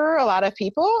accessible for a lot of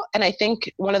people. And I think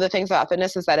one of the things about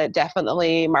fitness is that it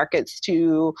definitely markets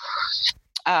to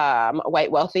white,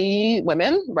 wealthy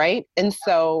women, right? And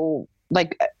so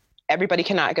like everybody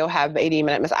cannot go have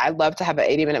 80-minute massage. I love to have an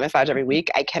 80-minute massage every week.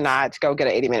 I cannot go get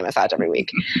an 80-minute massage every week.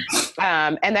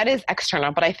 And that is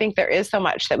external, but I think there is so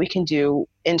much that we can do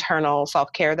internal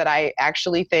self-care that I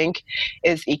actually think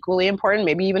is equally important,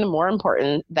 maybe even more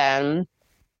important than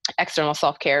external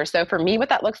self-care. So for me, what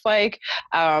that looks like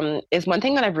is one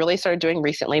thing that I've really started doing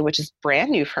recently, which is brand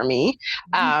new for me.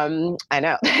 I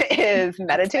know is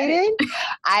meditating.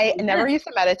 I never used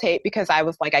to meditate because I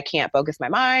was like, I can't focus my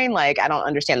mind. Like, I don't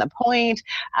understand the point.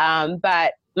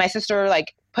 But my sister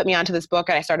like put me onto this book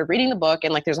and I started reading the book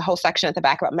and like there's a whole section at the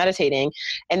back about meditating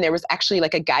and there was actually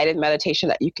like a guided meditation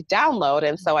that you could download.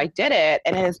 And so I did it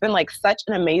and it has been like such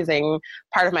an amazing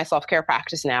part of my self-care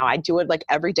practice now. I do it like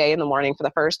every day in the morning for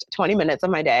the first 20 minutes of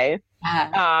my day.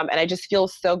 And I just feel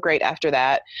so great after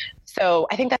that. So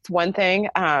I think that's one thing.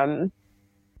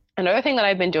 Another thing that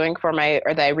I've been doing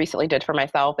that I recently did for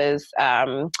myself is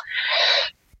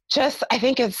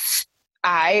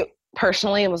I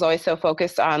personally was always so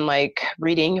focused on like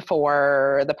reading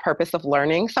for the purpose of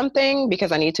learning something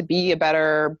because I need to be a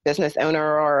better business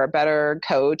owner or a better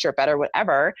coach or better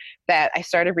whatever, that I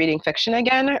started reading fiction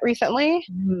again recently.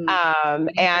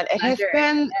 And it has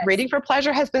been reading for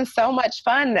pleasure has been so much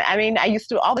fun. I mean, I used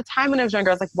to all the time when I was younger,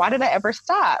 I was like, why did I ever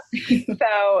stop?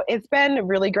 So it's been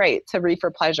really great to read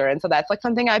for pleasure. And so that's like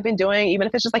something I've been doing, even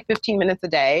if it's just like 15 minutes a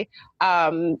day,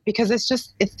 because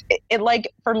it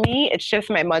like, for me, it's just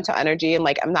my mental energy. And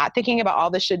like, I'm not thinking about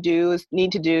all the should do's,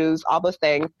 need to do's, all those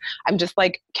things. I'm just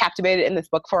like captivated in this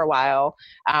book for a while,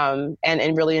 and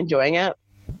really enjoying it.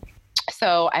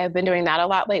 So I have been doing that a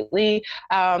lot lately.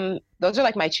 Those are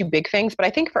like my two big things. But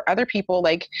I think for other people,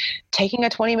 like taking a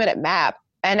 20-minute nap.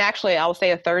 And actually, I'll say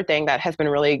a third thing that has been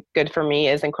really good for me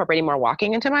is incorporating more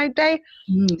walking into my day.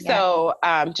 So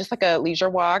just like a leisure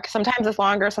walk. Sometimes it's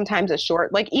longer, sometimes it's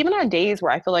short. Like even on days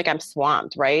where I feel like I'm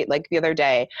swamped, right? Like the other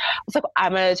day, I was like,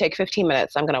 I'm going to take 15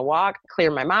 minutes. I'm going to walk, clear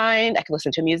my mind. I can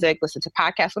listen to music, listen to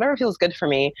podcasts, whatever feels good for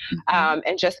me.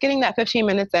 And just getting that 15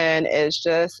 minutes in is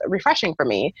just refreshing for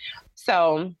me.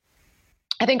 So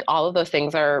I think all of those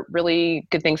things are really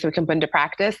good things that we can put into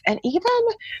practice. And even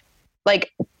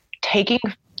like taking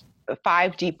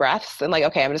 5 deep breaths and like,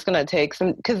 okay, I'm just going to take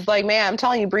some, cause like, man, I'm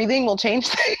telling you, breathing will change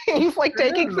things. Like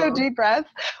taking some deep breaths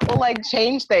will like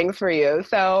change things for you.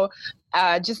 So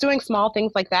just doing small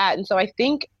things like that. And so I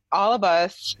think all of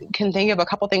us can think of a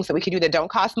couple things that we could do that don't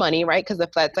cost money, right? Because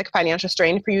if that's like a financial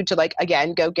strain for you to like,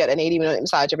 again, go get an 80-minute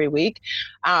massage every week,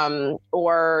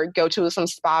 or go to some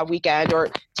spa weekend or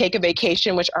take a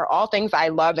vacation, which are all things I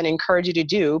love and encourage you to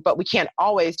do, but we can't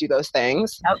always do those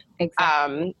things. Yep,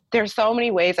 exactly. There's so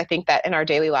many ways I think that in our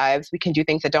daily lives, we can do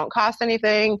things that don't cost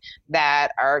anything,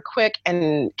 that are quick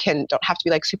and don't have to be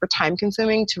like super time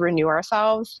consuming to renew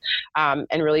ourselves,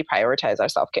 and really prioritize our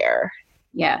self-care.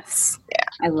 Yes. Yeah.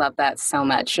 I love that so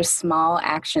much. Just small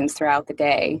actions throughout the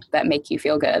day that make you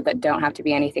feel good, that don't have to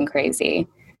be anything crazy.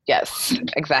 Yes,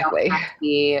 exactly. Don't have to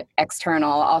be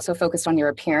external. Also focused on your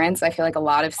appearance. I feel like a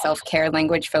lot of self-care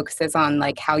language focuses on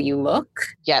like how you look.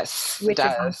 Yes, which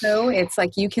is also, it's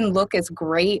like you can look as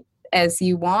great as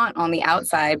you want on the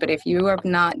outside, but if you have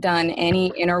not done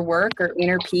any inner work or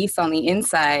inner peace on the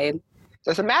inside,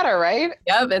 doesn't matter, right?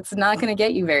 Yep, it's not going to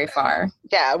get you very far.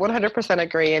 Yeah, 100%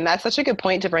 agree. And that's such a good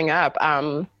point to bring up.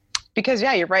 Because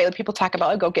yeah, you're right. Like, people talk about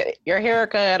like, go get your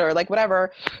haircut or like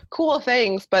whatever cool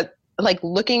things, but like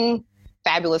looking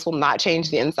fabulous will not change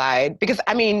the inside. Because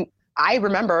I mean, I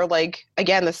remember, like,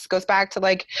 again, this goes back to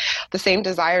like the same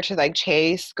desire to like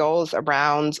chase goals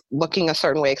around looking a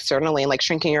certain way externally and like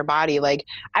shrinking your body. Like,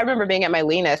 I remember being at my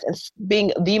leanest and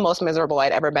being the most miserable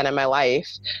I'd ever been in my life.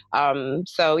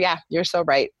 So yeah, you're so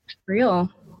right. Real.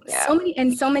 Yeah.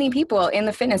 So many people in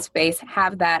the fitness space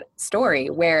have that story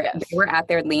where they were at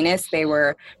their leanest, they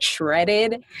were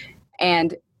shredded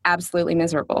and absolutely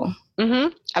miserable.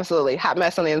 Mm-hmm. Absolutely. Hot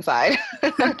mess on the inside.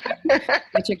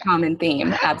 Such a common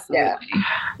theme. Absolutely.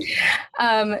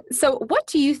 Yeah. So what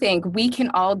do you think we can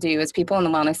all do as people in the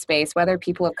wellness space, whether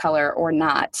people of color or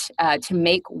not, to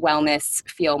make wellness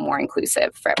feel more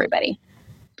inclusive for everybody?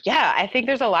 Yeah, I think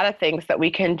there's a lot of things that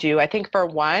we can do. I think for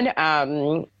one,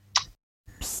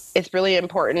 it's really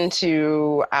important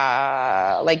to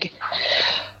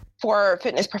for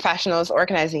fitness professionals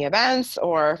organizing events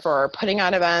or for putting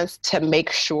on events to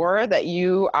make sure that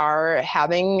you are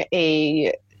having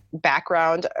a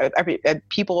background of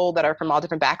people that are from all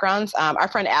different backgrounds. Our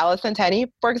friend Allison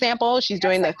Tenney, for example, she's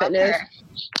doing the fitness.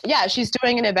 Yeah, she's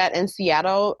doing an event in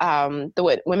Seattle,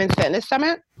 the Women's Fitness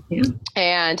Summit. Yeah.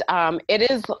 And it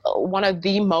is one of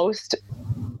the most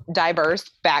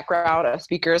diverse background of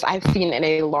speakers I've seen in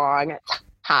a long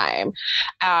time.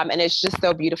 And it's just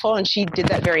so beautiful. And she did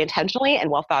that very intentionally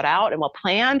and well thought out and well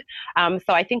planned.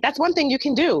 So I think that's one thing you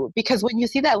can do, because when you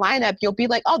see that lineup, you'll be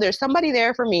like, oh, there's somebody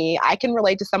there for me. I can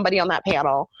relate to somebody on that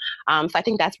panel. So I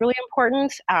think that's really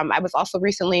important. I was also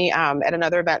recently at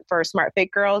another event for Smart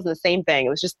Fit Girls, and the same thing. It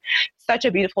was just such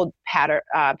a beautiful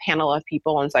panel of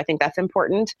people. And so I think that's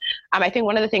important. I think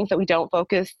one of the things that we don't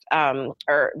focus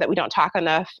or that we don't talk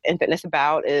enough in fitness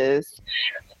about is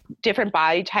different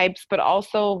body types, but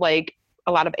also like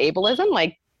a lot of ableism,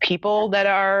 like people that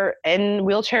are in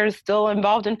wheelchairs still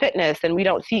involved in fitness, and we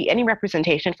don't see any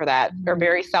representation for that, or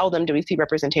very seldom do we see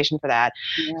representation for that.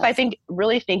 Yes. So I think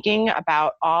really thinking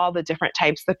about all the different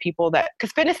types of people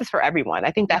because fitness is for everyone.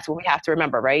 I think that's what we have to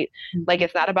remember, right? Mm-hmm. Like,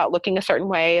 it's not about looking a certain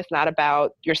way. It's not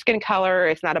about your skin color.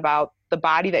 It's not about the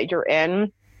body that you're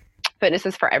in. Fitness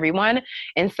is for everyone.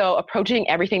 And so approaching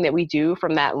everything that we do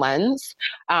from that lens,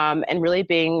 and really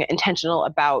being intentional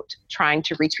about trying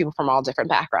to reach people from all different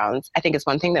backgrounds, I think is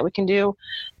one thing that we can do.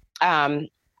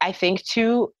 I think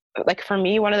too, like for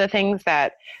me, one of the things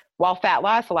that, while fat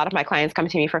loss, a lot of my clients come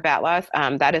to me for fat loss,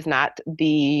 that's not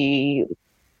the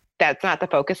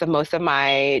focus of most of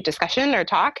my discussion or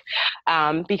talk,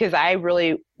 because I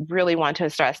really, really want to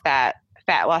stress that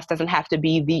fat loss doesn't have to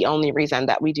be the only reason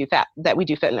that we do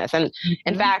fitness. And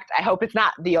in fact, I hope it's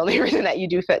not the only reason that you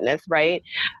do fitness, right?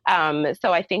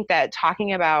 So I think that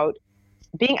talking about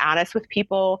being honest with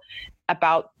people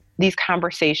about these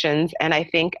conversations, and I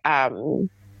think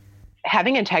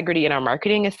having integrity in our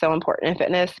marketing is so important in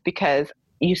fitness, because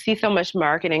you see so much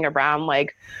marketing around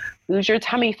like lose your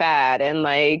tummy fat and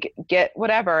like get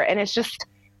whatever. And it's just,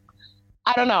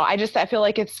 I don't know. I feel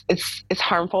like it's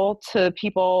harmful to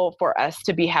people for us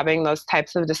to be having those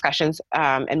types of discussions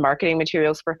and marketing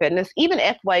materials for fitness, even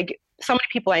if like so many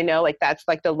people I know, like that's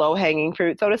like the low hanging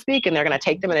fruit, so to speak, and they're going to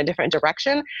take them in a different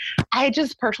direction. I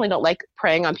just personally don't like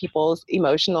preying on people's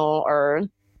emotional or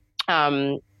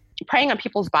preying on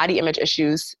people's body image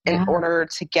issues in order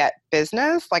to get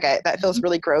business. Like that feels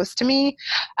really gross to me.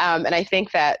 And I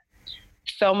think that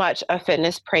so much of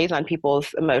fitness preys on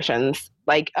people's emotions,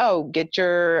 like, oh, get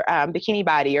your bikini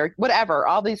body or whatever.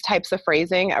 All these types of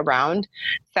phrasing around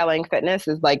selling fitness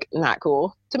is like not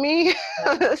cool to me.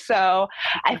 So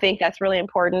I think that's really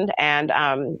important. And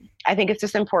I think it's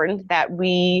just important that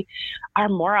we are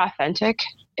more authentic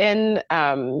in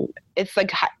it's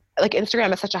like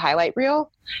Instagram is such a highlight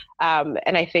reel.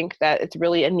 And I think that it's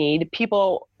really a need.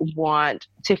 People want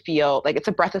to feel like it's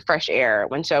a breath of fresh air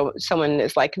when someone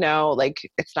is like, no, like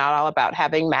it's not all about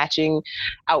having matching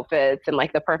outfits and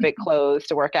like the perfect clothes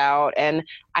to work out. And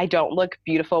I don't look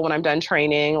beautiful when I'm done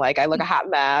training. Like I look a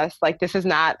hot mess. Like this is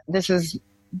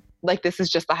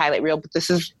just the highlight reel, but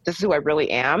this is who I really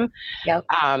am. Yep.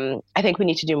 I think we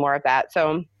need to do more of that.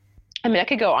 So I mean, I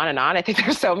could go on and on. I think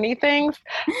there's so many things,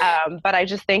 but I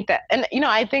just think that, and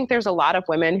I think there's a lot of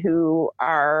women who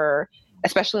are,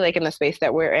 especially like in the space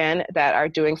that we're in, that are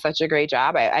doing such a great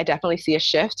job. I definitely see a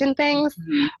shift in things.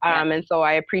 Mm-hmm. And so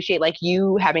I appreciate like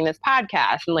you having this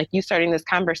podcast and like you starting this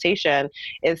conversation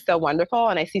is so wonderful.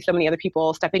 And I see so many other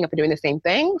people stepping up and doing the same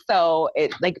thing. So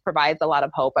it like provides a lot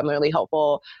of hope. I'm really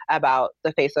hopeful about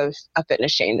the face of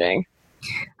fitness changing.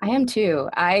 I am too.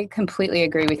 I completely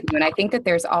agree with you. And I think that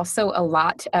there's also a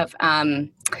lot of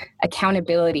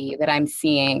accountability that I'm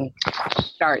seeing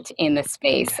start in the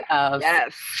space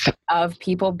of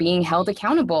people being held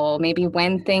accountable, maybe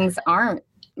when things aren't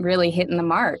really hitting the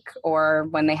mark or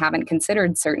when they haven't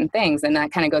considered certain things. And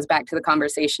that kind of goes back to the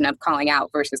conversation of calling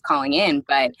out versus calling in.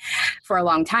 But for a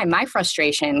long time, my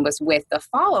frustration was with the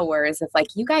followers of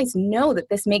like, you guys know that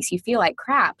this makes you feel like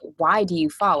crap. Why do you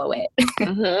follow it?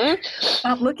 Mm-hmm.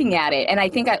 Stop looking at it. And I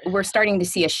think we're starting to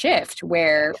see a shift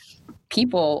where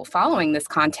people following this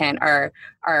content are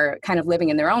kind of living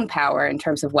in their own power in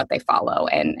terms of what they follow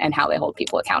and how they hold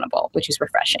people accountable, which is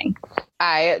refreshing.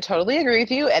 I totally agree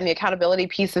with you. And the accountability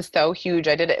piece is so huge.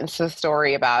 I did an Insta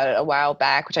story about it a while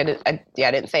back, which I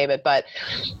didn't save it, but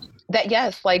that,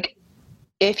 yes, like,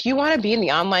 if you want to be in the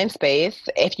online space,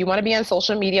 if you want to be on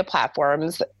social media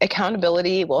platforms,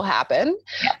 accountability will happen.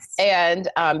 Yes. And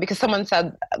because someone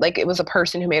said, like, it was a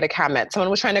person who made a comment.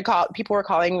 Someone was trying to people were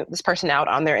calling this person out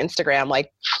on their Instagram,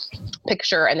 like,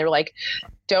 picture. And they were like,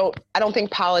 I don't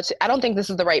think this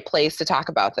is the right place to talk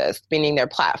about this, meaning their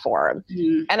platform.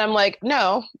 Mm. And I'm like,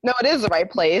 no, it is the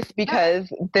right place because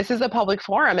this is a public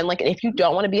forum. And like, if you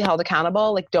don't want to be held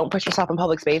accountable, like, don't put yourself in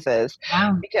public spaces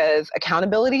because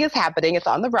accountability is happening. It's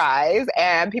on the rise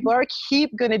and people are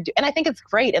going to do, and I think it's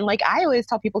great. And like, I always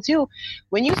tell people too,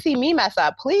 when you see me mess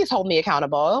up, please hold me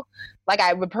accountable. Like,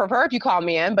 I would prefer if you call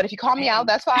me in, but if you call me out,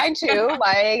 that's fine too.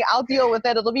 Like, I'll deal with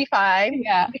it. It'll be fine.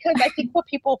 Yeah. Because I think what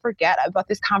people forget about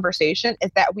this conversation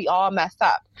is that we all mess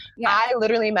up. Yeah. I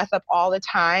literally mess up all the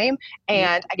time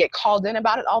and I get called in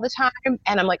about it all the time.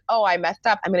 And I'm like, oh, I messed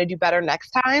up. I'm going to do better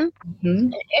next time.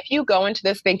 Mm-hmm. If you go into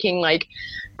this thinking like,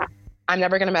 I'm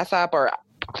never going to mess up, or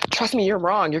trust me, you're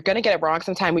wrong. You're going to get it wrong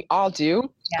sometime. We all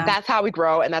do. Yeah. That's how we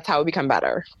grow and that's how we become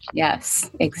better. Yes,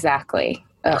 exactly.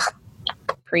 Ugh.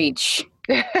 Preach.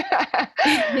 So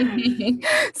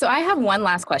I have one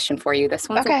last question for you. This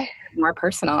one's more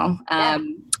personal.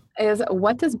 Is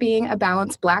what does being a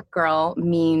balanced Black girl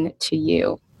mean to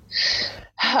you?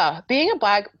 Being a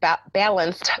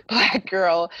balanced Black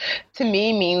girl to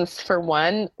me means, for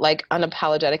one, like,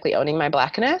 unapologetically owning my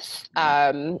Blackness,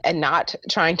 and not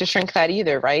trying to shrink that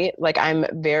either, right? Like, I'm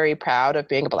very proud of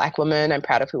being a Black woman. I'm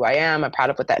proud of who I am. I'm proud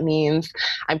of what that means.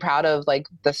 I'm proud of like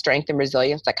the strength and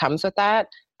resilience that comes with that.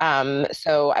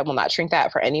 So I will not shrink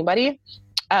that for anybody.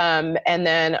 And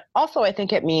then also I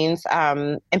think it means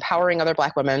empowering other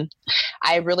Black women.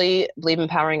 I really believe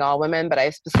empowering all women, but I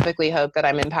specifically hope that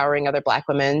I'm empowering other Black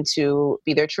women to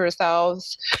be their truer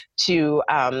selves, to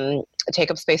take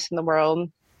up space in the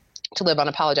world, to live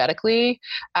unapologetically.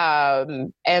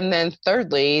 And then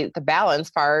thirdly, the balance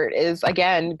part is,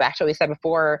 again, back to what we said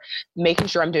before, making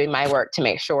sure I'm doing my work to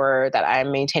make sure that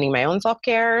I'm maintaining my own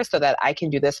self-care so that I can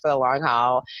do this for the long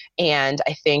haul. And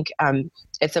I think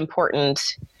it's important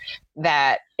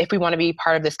that if we want to be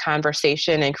part of this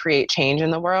conversation and create change in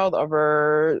the world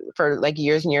for like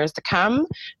years and years to come,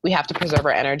 we have to preserve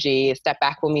our energy, step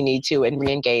back when we need to, and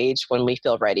re-engage when we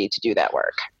feel ready to do that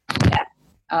work. Yeah.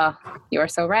 Oh, you are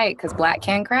so right, because Black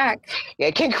can crack. Yeah,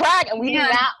 it can crack, and we do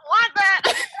not want that.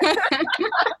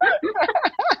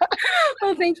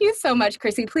 Well, thank you so much,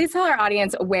 Chrissy. Please tell our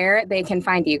audience where they can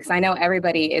find you, because I know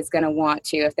everybody is going to want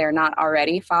to. If they're not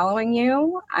already following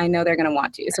you, I know they're going to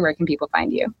want to. So where can people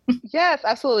find you? Yes,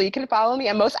 absolutely. You can follow me.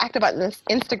 I'm most active on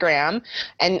Instagram.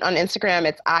 And on Instagram,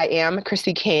 it's I am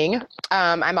Chrissy King.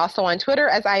 I'm also on Twitter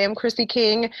as I am Chrissy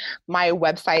King. My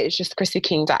website is just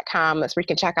chrissyking.com. That's where you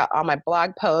can check out all my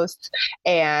blog posts.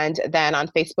 And then on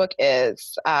Facebook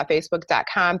is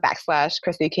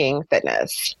facebook.com/Chrissy King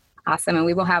Fitness. Awesome. And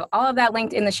we will have all of that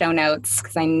linked in the show notes,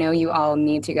 because I know you all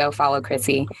need to go follow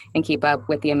Chrissy and keep up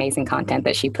with the amazing content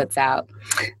that she puts out.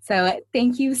 So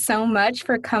thank you so much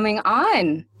for coming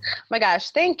on. My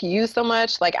gosh, thank you so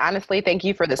much. Like, honestly, thank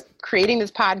you for creating this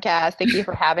podcast. Thank you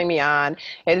for having me on.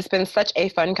 It has been such a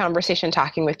fun conversation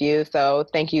talking with you. So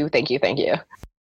thank you, thank you, thank you.